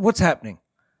like, "What's happening?"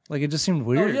 Like it just seemed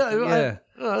weird.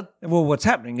 Well, what's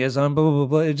happening is blah blah blah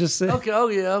blah. It just okay. Oh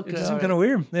yeah. Okay. It just seemed kind of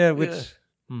weird. Yeah. Which.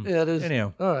 Yeah, it is.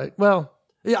 Anyhow. All right. Well,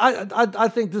 yeah, I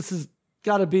think this has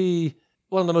got to be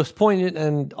one of the most poignant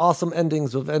and awesome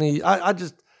endings of any. I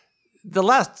just the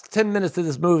last 10 minutes of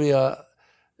this movie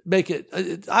make it.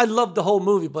 I love the whole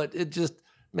movie, but it just,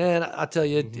 man, I tell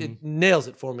you, it nails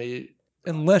it for me.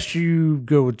 Unless you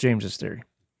go with James's theory.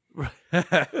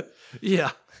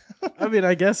 Yeah. I mean,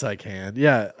 I guess I can.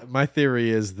 Yeah, my theory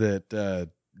is that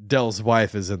Dell's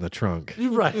wife is in the trunk.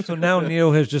 You're right. So now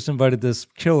Neil has just invited this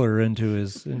killer into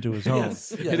his home.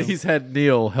 Yes. And he's had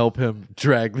Neil help him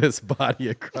drag this body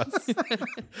across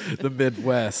the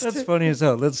Midwest. That's funny as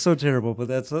hell. That's so terrible, but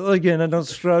that's again, I don't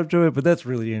subscribe to it, but that's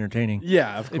really entertaining.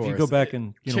 Yeah, of course. If you go back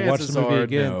and watch Chances the movie are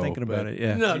again, no, thinking about but- it,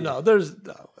 yeah. No, there's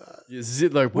Is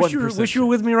it like Wish 1%? you were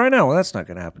with me right now. Well, that's not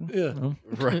going to happen. yeah.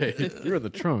 Right. You're in the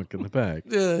trunk in the back.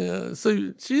 Yeah.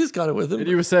 So she is kind of with him. And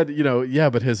you said,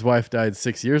 but his wife died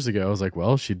 6 years ago. I was like,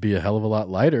 well, she'd be a hell of a lot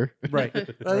lighter. Right.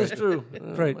 That is true.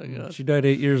 Oh, Right. my God. She died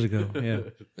 8 years ago. Yeah.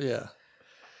 Yeah.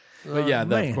 But yeah,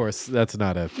 man. of course, that's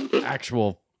not a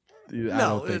actual. I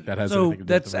don't think that has So anything to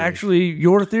do that's with the movie. actually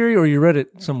your theory, or you read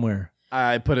it somewhere?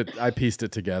 I pieced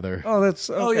it together. Oh, that's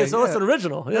okay. So it's an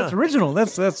original. Yeah. That's original.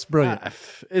 That's brilliant.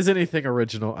 Is anything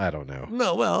original? I don't know.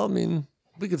 No, well, I mean,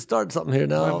 we could start something here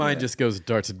now. My mind just goes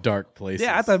to dark places.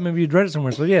 Yeah, I thought maybe you'd read it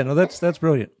somewhere. So yeah, no, that's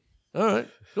brilliant. All right,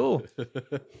 cool. All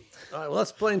right, well,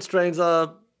 that's Planes, Trains.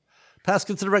 Pass,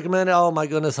 consider, recommend. Oh my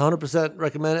goodness, 100%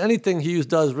 recommend. Anything Hughes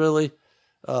does, really.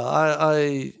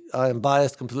 I am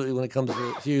biased completely when it comes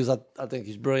to Hughes. I think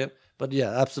he's brilliant, but yeah,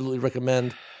 absolutely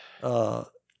recommend.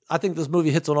 I think this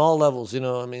movie hits on all levels.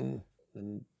 I mean,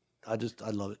 and I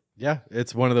love it. Yeah,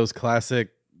 it's one of those classic.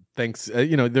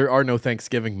 There are no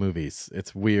Thanksgiving movies.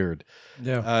 It's weird.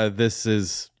 Yeah. This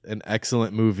is an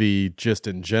excellent movie just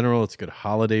in general. It's a good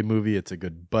holiday movie. It's a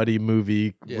good buddy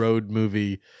movie, road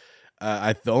movie.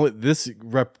 This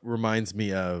reminds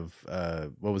me of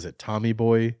what was it, Tommy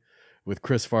Boy, with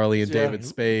Chris Farley and David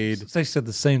Spade. They said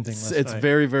the same thing last It's night.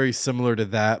 very, very similar to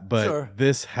that, but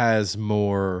this has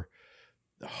more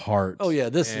heart. Oh yeah,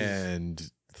 this is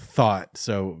and thought.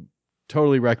 So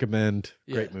totally recommend.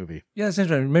 Great movie. Yeah, it's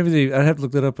interesting. Maybe I'd have to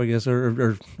look that up, I guess,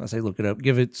 or I say look it up.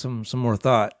 Give it some more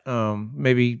thought.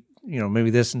 Maybe maybe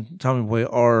this and Tommy Boy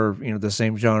are, the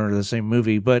same genre, the same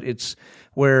movie, but it's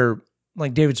where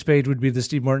like David Spade would be the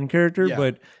Steve Martin character, Yeah.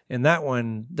 but in that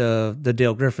one, the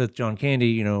Dale Griffith, John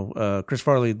Candy, Chris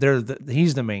Farley,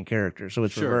 he's the main character, so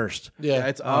it's Sure. reversed. Yeah,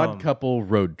 it's Odd Couple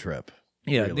Road Trip.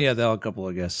 Yeah, Really. yeah, the odd couple,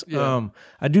 I guess. Yeah.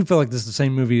 I do feel like this is the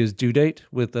same movie as Due Date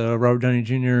with Robert Downey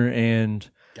Jr. and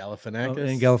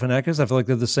Galifianakis. Galifianakis. I feel like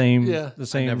they're the same, Yeah. the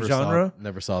same never genre.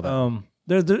 Never saw that.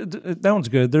 That one's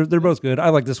good. They're both good. I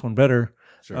like this one better.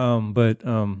 Sure.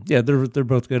 Yeah, they're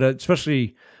both good.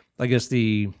 Especially, I guess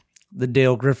the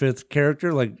Dale Griffith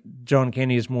character, like John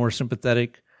Candy, is more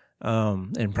sympathetic,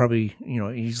 and probably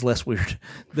he's less weird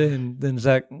than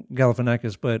Zach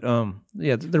Galifianakis. But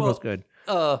yeah, they're both good.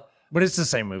 But it's the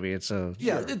same movie. It's a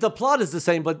The plot is the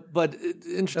same, but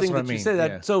interesting what that I you mean, say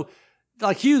that. yeah. So,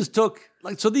 like Hughes took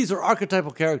so these are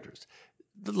archetypal characters,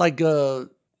 like Due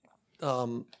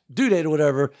Date or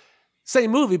whatever,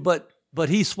 same movie, but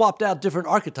he swapped out different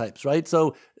archetypes, right?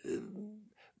 So,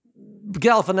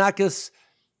 Galifianakis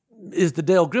is the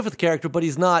Dale Griffith character, but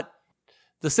he's not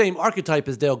the same archetype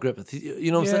as Dale Griffith.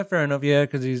 You know what I'm saying? fair enough. Yeah,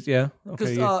 because he's okay.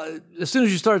 Because Yeah. as soon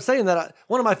as you started saying that,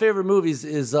 one of my favorite movies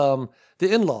is The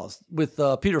In-Laws with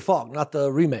Peter Falk, not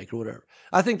the remake or whatever.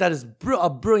 I think that is a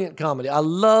brilliant comedy. I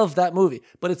love that movie.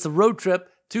 But it's a road trip,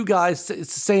 two guys.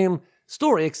 It's the same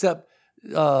story, except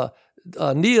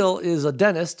Neil is a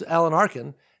dentist, Alan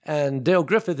Arkin, and Dale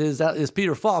Griffith is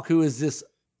Peter Falk, who is this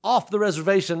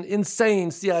off-the-reservation, insane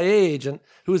CIA agent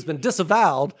who has been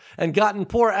disavowed and gotten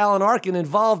poor Alan Arkin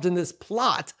involved in this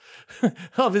plot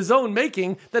of his own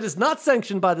making that is not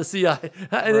sanctioned by the CIA.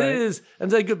 And it is, and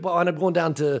they could end up going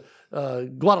down to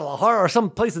Guadalajara or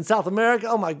some place in South America.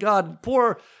 Oh my God,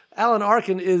 poor Alan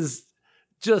Arkin is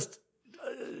just...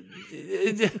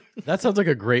 That sounds like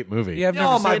a great movie. Yeah, I've never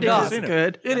Oh my seen it. God. I've seen it.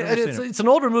 Good. It's an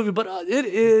older movie, but it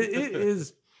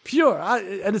is pure.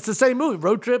 And it's the same movie.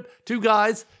 Road trip, two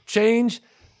guys, change.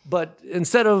 But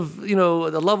instead of,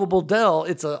 the lovable Dell,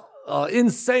 it's a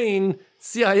insane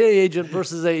CIA agent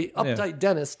versus a uptight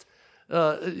dentist.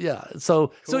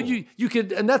 So you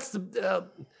could, and that's the,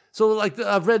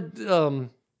 I've read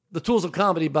The Tools of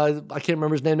Comedy by, I can't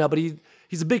remember his name now, but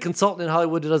he's a big consultant in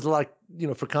Hollywood that does a lot,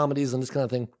 for comedies and this kind of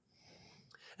thing.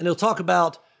 And he'll talk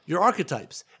about your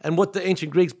archetypes and what the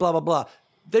ancient Greeks, blah, blah, blah.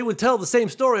 They would tell the same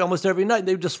story almost every night.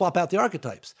 They would just swap out the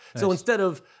archetypes. Nice. So instead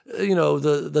of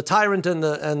the tyrant and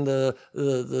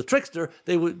the trickster,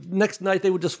 they would next night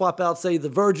they would just swap out, say, the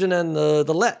virgin and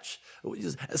the lech.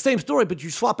 Same story, but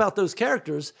you swap out those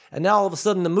characters, and now all of a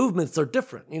sudden the movements are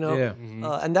different. Yeah. Mm-hmm.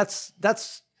 And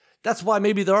that's why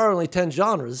maybe there are only 10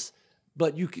 genres.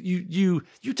 But you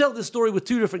tell this story with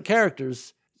two different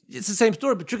characters. It's the same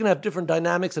story, but you're gonna have different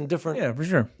dynamics and different. Yeah, for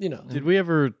sure. Did we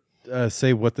ever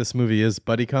say what this movie is?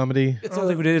 Buddy comedy? I don't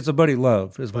think we did. It's a buddy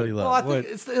love. It's Buddy Love. Oh, I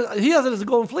think he has it as a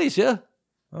Golden Fleece. Yeah.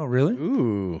 Oh, really?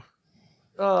 Ooh.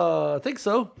 I think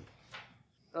so.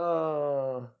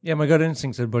 Yeah, my gut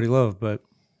instinct said buddy love, but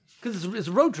Because it's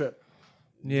a road trip.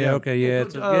 yeah, okay, yeah,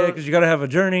 because you got to have a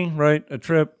journey, right? A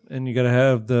trip, and you got to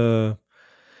have the.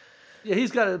 Yeah,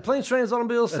 he's got Planes, Trains,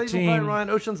 Automobiles, Saving team. Private Ryan,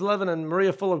 Ocean's 11, and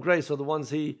Maria Full of Grace are the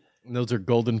ones he. And those are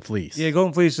Golden Fleece. Yeah,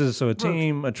 Golden Fleece is so a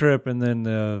team, a trip, and then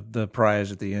the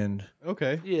prize at the end.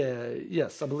 Okay. Yeah.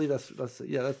 Yes, I believe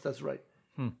that's right.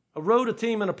 A road, a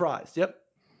team, and a prize. Yep.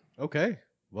 Okay.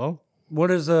 Well,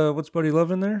 What's buddy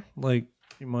love in there? Like,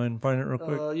 you mind finding it real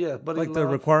quick? Yeah, Buddy Like the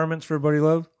Love. requirements for buddy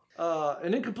love.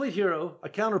 An incomplete hero, a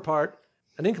counterpart,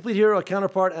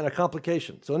 and a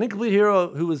complication. So an incomplete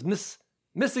hero who is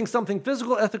missing something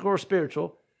physical, ethical, or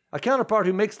spiritual, a counterpart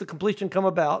who makes the completion come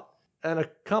about, and a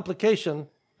complication,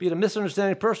 be it a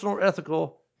misunderstanding, personal or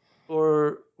ethical,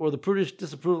 or the prudish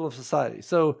disapproval of society.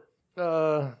 So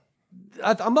I'm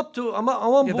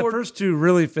on Yeah, the board. first two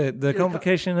really fit. The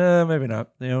complication, maybe not.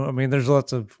 I mean, there's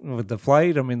lots of with the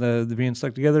flight. I mean, the being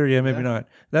stuck together. Yeah, maybe not.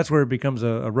 That's where it becomes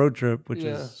a road trip, which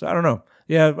is I don't know.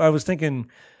 Yeah, I was thinking,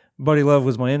 buddy love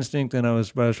was my instinct, and I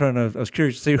was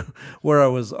curious to see where I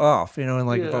was off. And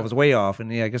like if I was way off.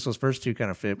 And I guess those first two kind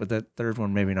of fit, but that third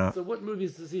one maybe not. So what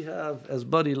movies does he have as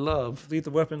Buddy Love?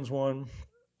 Lethal Weapons one.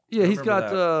 Yeah, he's got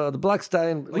remember the Black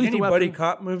Stallion, Like Lethal any Weapon. buddy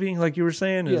cop movie, like you were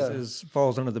saying, is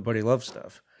falls under the buddy love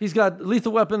stuff. He's got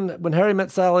Lethal Weapon, When Harry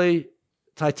Met Sally,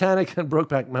 Titanic, and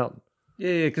Brokeback Mountain.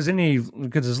 Yeah, because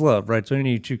it's love, right? So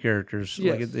any two characters,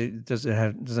 Yes. like it doesn't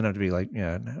have to be like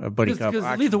a buddy cop. Because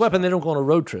action Lethal Weapon, stuff. they don't go on a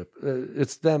road trip.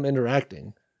 It's them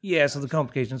interacting. Yeah, so the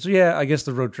complications. So yeah, I guess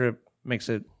the road trip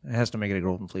has to make it a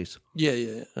Golden Fleece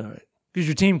Yeah. All right. because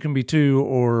your team can be 2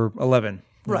 or 11.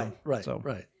 Right. So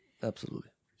Right. Absolutely.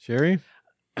 Sherry?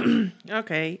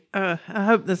 Okay. I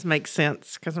hope this makes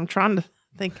sense because I'm trying to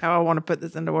think how I want to put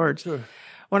this into words. Sure.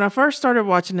 When I first started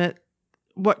watching it,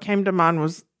 what came to mind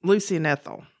was Lucy and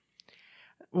Ethel.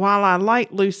 While I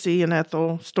like Lucy and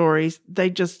Ethel stories, they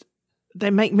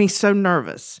make me so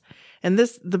nervous. And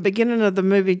the beginning of the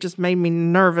movie just made me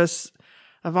nervous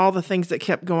of all the things that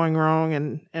kept going wrong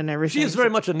and everything. She is very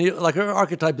much a Neil. Like, her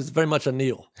archetype is very much a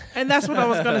Neil. And that's what I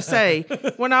was going to say.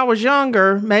 When I was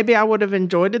younger, maybe I would have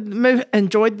enjoyed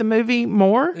the movie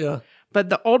more. Yeah. But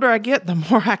the older I get, the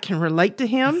more I can relate to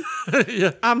him.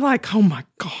 Yeah. I'm like, oh my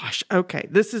gosh, okay,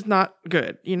 this is not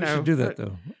good. You know, We should do that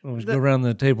though. We'll go around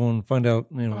the table and find out.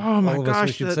 Oh my all of us, gosh,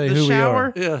 we should the say who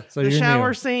shower. we are. Yeah. So the you're shower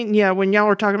Neil. scene, yeah. When y'all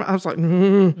were talking about, I was like,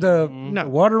 The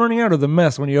water running out or the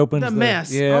mess when you open the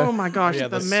mess. Yeah. Oh my gosh, Yeah,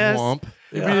 the the mess. swamp,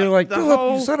 You're like, The Philip,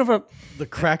 whole- you son of a. the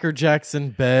Cracker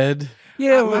Jackson bed.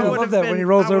 Yeah, I I would've love that been- when he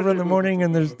rolls I over in the would've- morning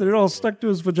and they're all stuck to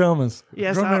his pajamas.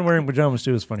 Yes, Grown I- men wearing pajamas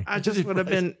too is funny. I just would have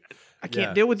been. I can't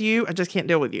Yeah. deal with you. I just can't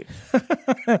deal with you.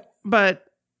 But,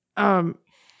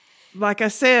 like I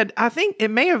said, I think it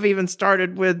may have even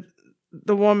started with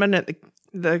the woman at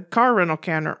the car rental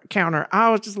counter. I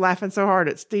was just laughing so hard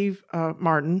at Steve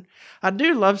Martin. I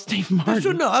do love Steve Martin.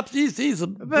 Sure, no, he's a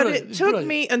But it took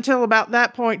me until about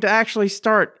that point to actually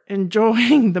start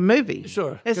enjoying the movie.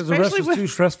 Sure. Because the rest Especially was with too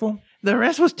stressful. the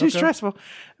rest was too stressful.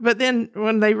 But then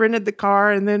when they rented the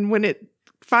car and then when it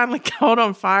finally caught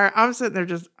on fire, I'm sitting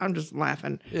there I'm just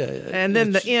laughing. Yeah. And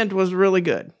then the end was really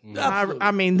good. Absolutely.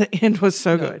 I mean, the end was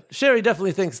so good. Sherry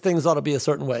definitely thinks things ought to be a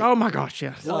certain way. Oh my gosh,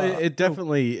 yes. Well, it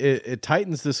definitely it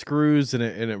tightens the screws and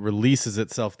it releases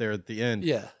itself there at the end.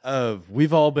 Yeah.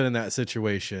 We've all been in that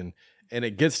situation, and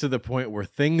it gets to the point where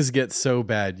things get so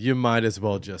bad, you might as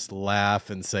well just laugh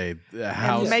and say,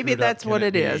 "How?" And maybe screwed up that's can what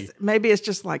it be? is. Maybe it's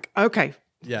just like, okay,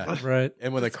 Yeah. Right.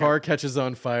 And when the car catches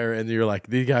on fire, and you're like,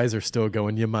 "These guys are still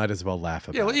going," you might as well laugh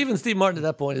about Yeah, well, it. even Steve Martin at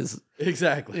that point is,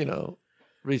 Exactly.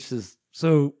 reached his.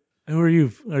 So who are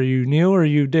you? Are you Neil or are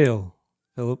you Dale?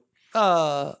 Philip?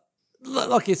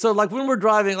 Okay, so like when we're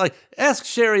driving, like ask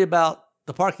Sherry about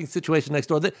the parking situation next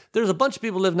door. There's a bunch of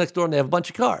people live next door and they have a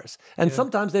bunch of cars. And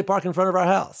sometimes they park in front of our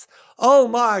house. Oh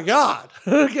my God.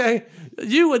 Okay.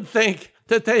 You would think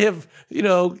that they have,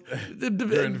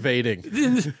 They're invading.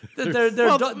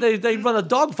 they run a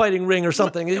dogfighting ring or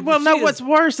something. well, no, She is- what's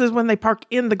worse is when they park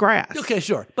in the grass. okay,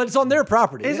 sure, but it's on their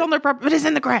property. It's on their property, but it's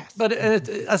in the grass. But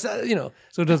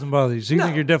So it doesn't bother you. So you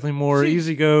think No. you're definitely more She-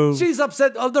 easy go. she's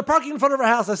upset. Oh, they're parking in front of our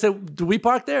house. I said, do we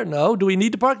park there? No. Do we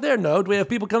need to park there? No. Do we have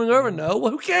people coming over? No.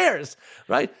 Well, who cares,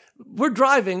 right? We're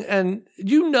driving, and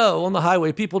on the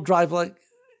highway, people drive like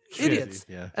idiots.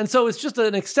 yeah. And so it's just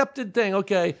an accepted thing.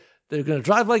 Okay, they're going to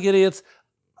drive like idiots.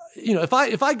 If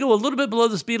I go a little bit below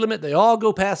the speed limit, they all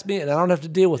go past me, and I don't have to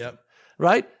deal with them.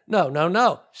 Right?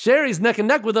 No. Sherry's neck and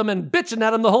neck with them and bitching at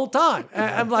them the whole time. And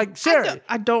I'm like, Sherry.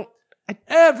 I don't.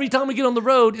 Every time we get on the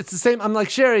road, it's the same. I'm like,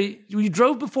 Sherry, you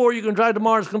drove before, you're going to drive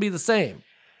tomorrow, it's going to be the same.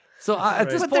 So at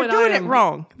this But point, they're doing I am it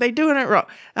wrong. They're doing it wrong.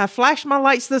 I flashed my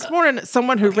lights this morning at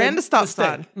someone who ran the stop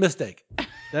sign. Mistake.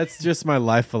 That's just my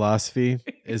life philosophy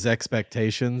is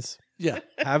expectations. Yeah.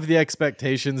 Have the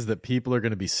expectations that people are going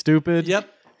to be stupid. Yep.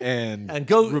 And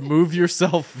go- remove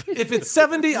yourself If it's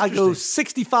 70, I go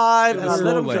 65 and I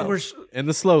let them go. in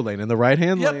the slow lane, in the right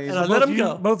hand Yep, lane. and I let them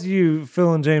go. Both of you,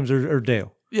 Phil and James, are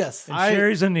Dale. Yes. And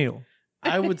Sherry's a Neil.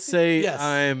 I would say Yes.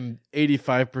 I'm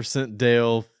 85%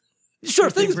 Dale.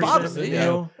 Sure, things 50% bother me. Yeah.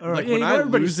 Neil. All right. Like, yeah, when I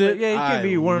everybody's lose it, split. Yeah, you can't I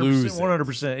be 100%. lose it.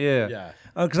 100%. Yeah. Yeah.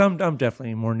 Because I'm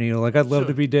definitely more Neil. Like I'd love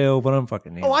to be Dale, but I'm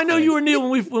fucking Neil. Oh, I know you were Neil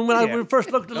when I first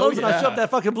looked at Lowe's and I yeah. shoved that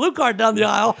fucking blue card down the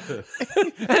aisle.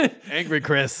 Angry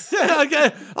Chris.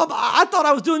 Okay. I thought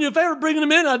I was doing you a favor bringing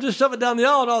him in. I just shoved it down the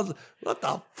aisle and I was, what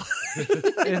the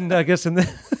fuck? And I guess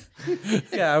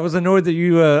yeah, I was annoyed that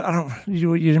you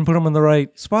you didn't put them in the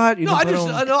right spot. You No, didn't put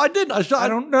 'em- I didn't. I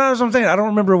don't know. That's what I'm saying. I don't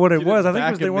remember what it was. I think it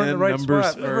back was they them weren't in the in right numbers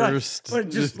spot. first. But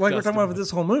just Just like we're dust talking them about with this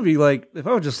whole movie, like if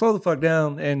I would just slow the fuck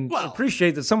down and Well-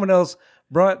 appreciate that someone else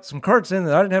brought some carts in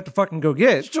that I didn't have to fucking go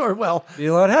get, Sure, well, be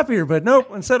a lot happier. But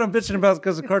nope. Instead, I'm bitching about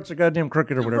because the carts are goddamn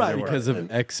crooked or whatever Right, they were. Because of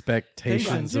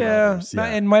expectations of Yeah, others.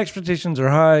 and my expectations are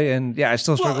high, and yeah, I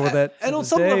still struggle with that. And to on this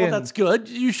some day, level, and- that's good.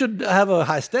 You should have a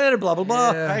high standard, blah, blah,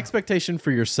 blah. Yeah. High expectation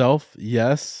for yourself,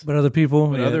 yes. But other people,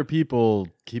 But yeah. other people,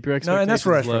 keep your No, expectations and that's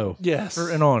where I low. struggle. Yes.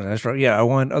 And on that's right. Yeah, I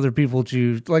want other people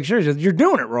to like Sherry said, you're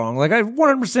doing it wrong. Like I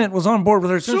 100% was on board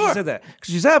with her as soon as Sure. she said that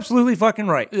because she's absolutely fucking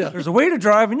right. Yeah. There's a way to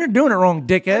drive, and you're doing it wrong,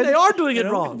 dickhead. They are doing it You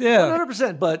know? wrong. Yeah.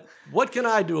 100%. But what can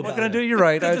I do about it? What can I do? You're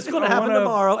right. Because it's going to I happen wanna-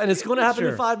 tomorrow, and it's going to happen in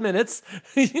Sure. 5 minutes.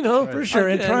 for sure.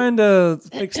 And trying to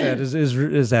fix that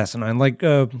is asinine. Like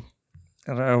I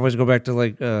always go back to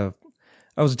like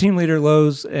I was a team leader at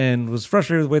Lowe's and was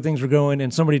frustrated with the way things were going.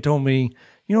 And somebody told me,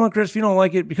 you know what, Chris, if you don't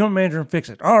like it, become a manager and fix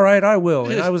it. All right, I will.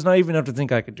 And I was naive enough to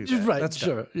think I could do that. Right, That's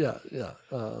sure. Yeah. very,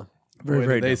 Boy,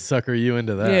 very did they dumb. sucker you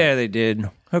into that. Yeah, they did.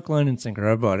 Hook, line, and sinker.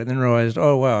 I bought it. Then realized,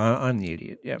 oh, wow, I'm the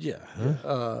idiot. Yep.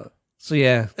 Yeah. So,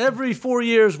 yeah. Every 4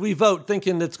 years we vote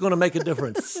thinking it's going to make a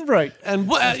difference. Right. And,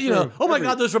 oh my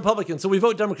God, there's Republicans, so we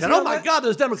vote Democrat. Oh my God,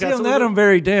 there's Democrats. See, on so we that, vote- I'm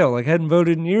very Dale. Like, I hadn't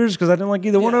voted in years because I didn't like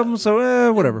either one of them.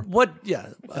 So, whatever. What, yeah.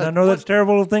 And I know that's a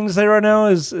terrible thing to say right now,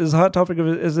 as hot topic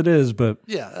as it is, but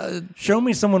Yeah. show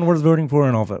me someone worth voting for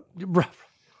and I'll vote. Right.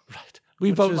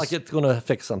 We vote like it's going to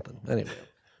fix something. Anyway.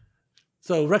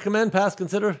 So recommend, pass,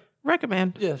 consider?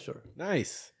 Recommend. Yeah, sure.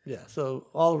 Nice. Yeah, so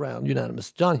all around,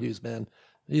 unanimous. John Hughes, man.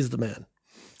 He's the man.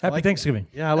 Happy Thanksgiving.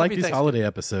 Yeah, I like Happy these Thanksgiving. holiday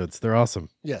episodes. They're awesome.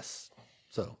 Yes.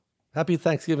 So happy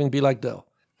Thanksgiving. Be like Dell.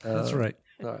 That's right.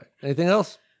 All right. Anything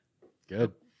else?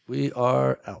 Good. We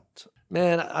are out.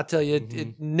 Man, I tell you,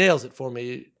 it nails it for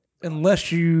me.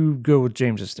 Unless you go with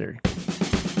James's theory.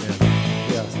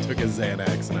 Yeah. Took a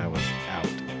Xanax and I was out.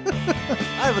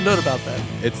 I have a note about that.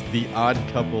 It's the odd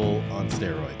couple on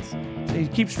steroids. He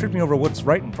keeps tripping over what's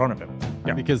right in front of him.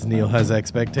 Yeah. Because Neil has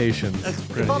expectations.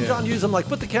 If I'm John Hughes, I'm like,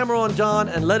 put the camera on John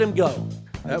and let him go.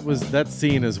 That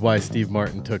scene is why Steve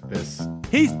Martin took this.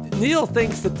 Neil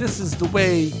thinks that this is the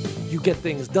way you get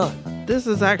things done. This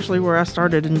is actually where I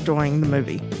started enjoying the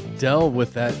movie. Dell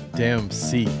with that damn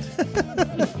seat.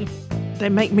 They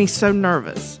make me so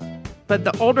nervous. But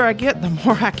the older I get, the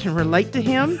more I can relate to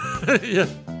him. Yeah.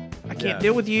 I can't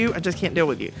deal with you. I just can't deal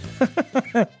with you.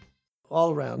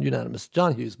 All around, unanimous.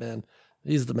 John Hughes, man.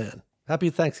 He's the man. Happy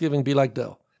Thanksgiving. Be like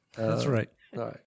Dell. That's right. All right.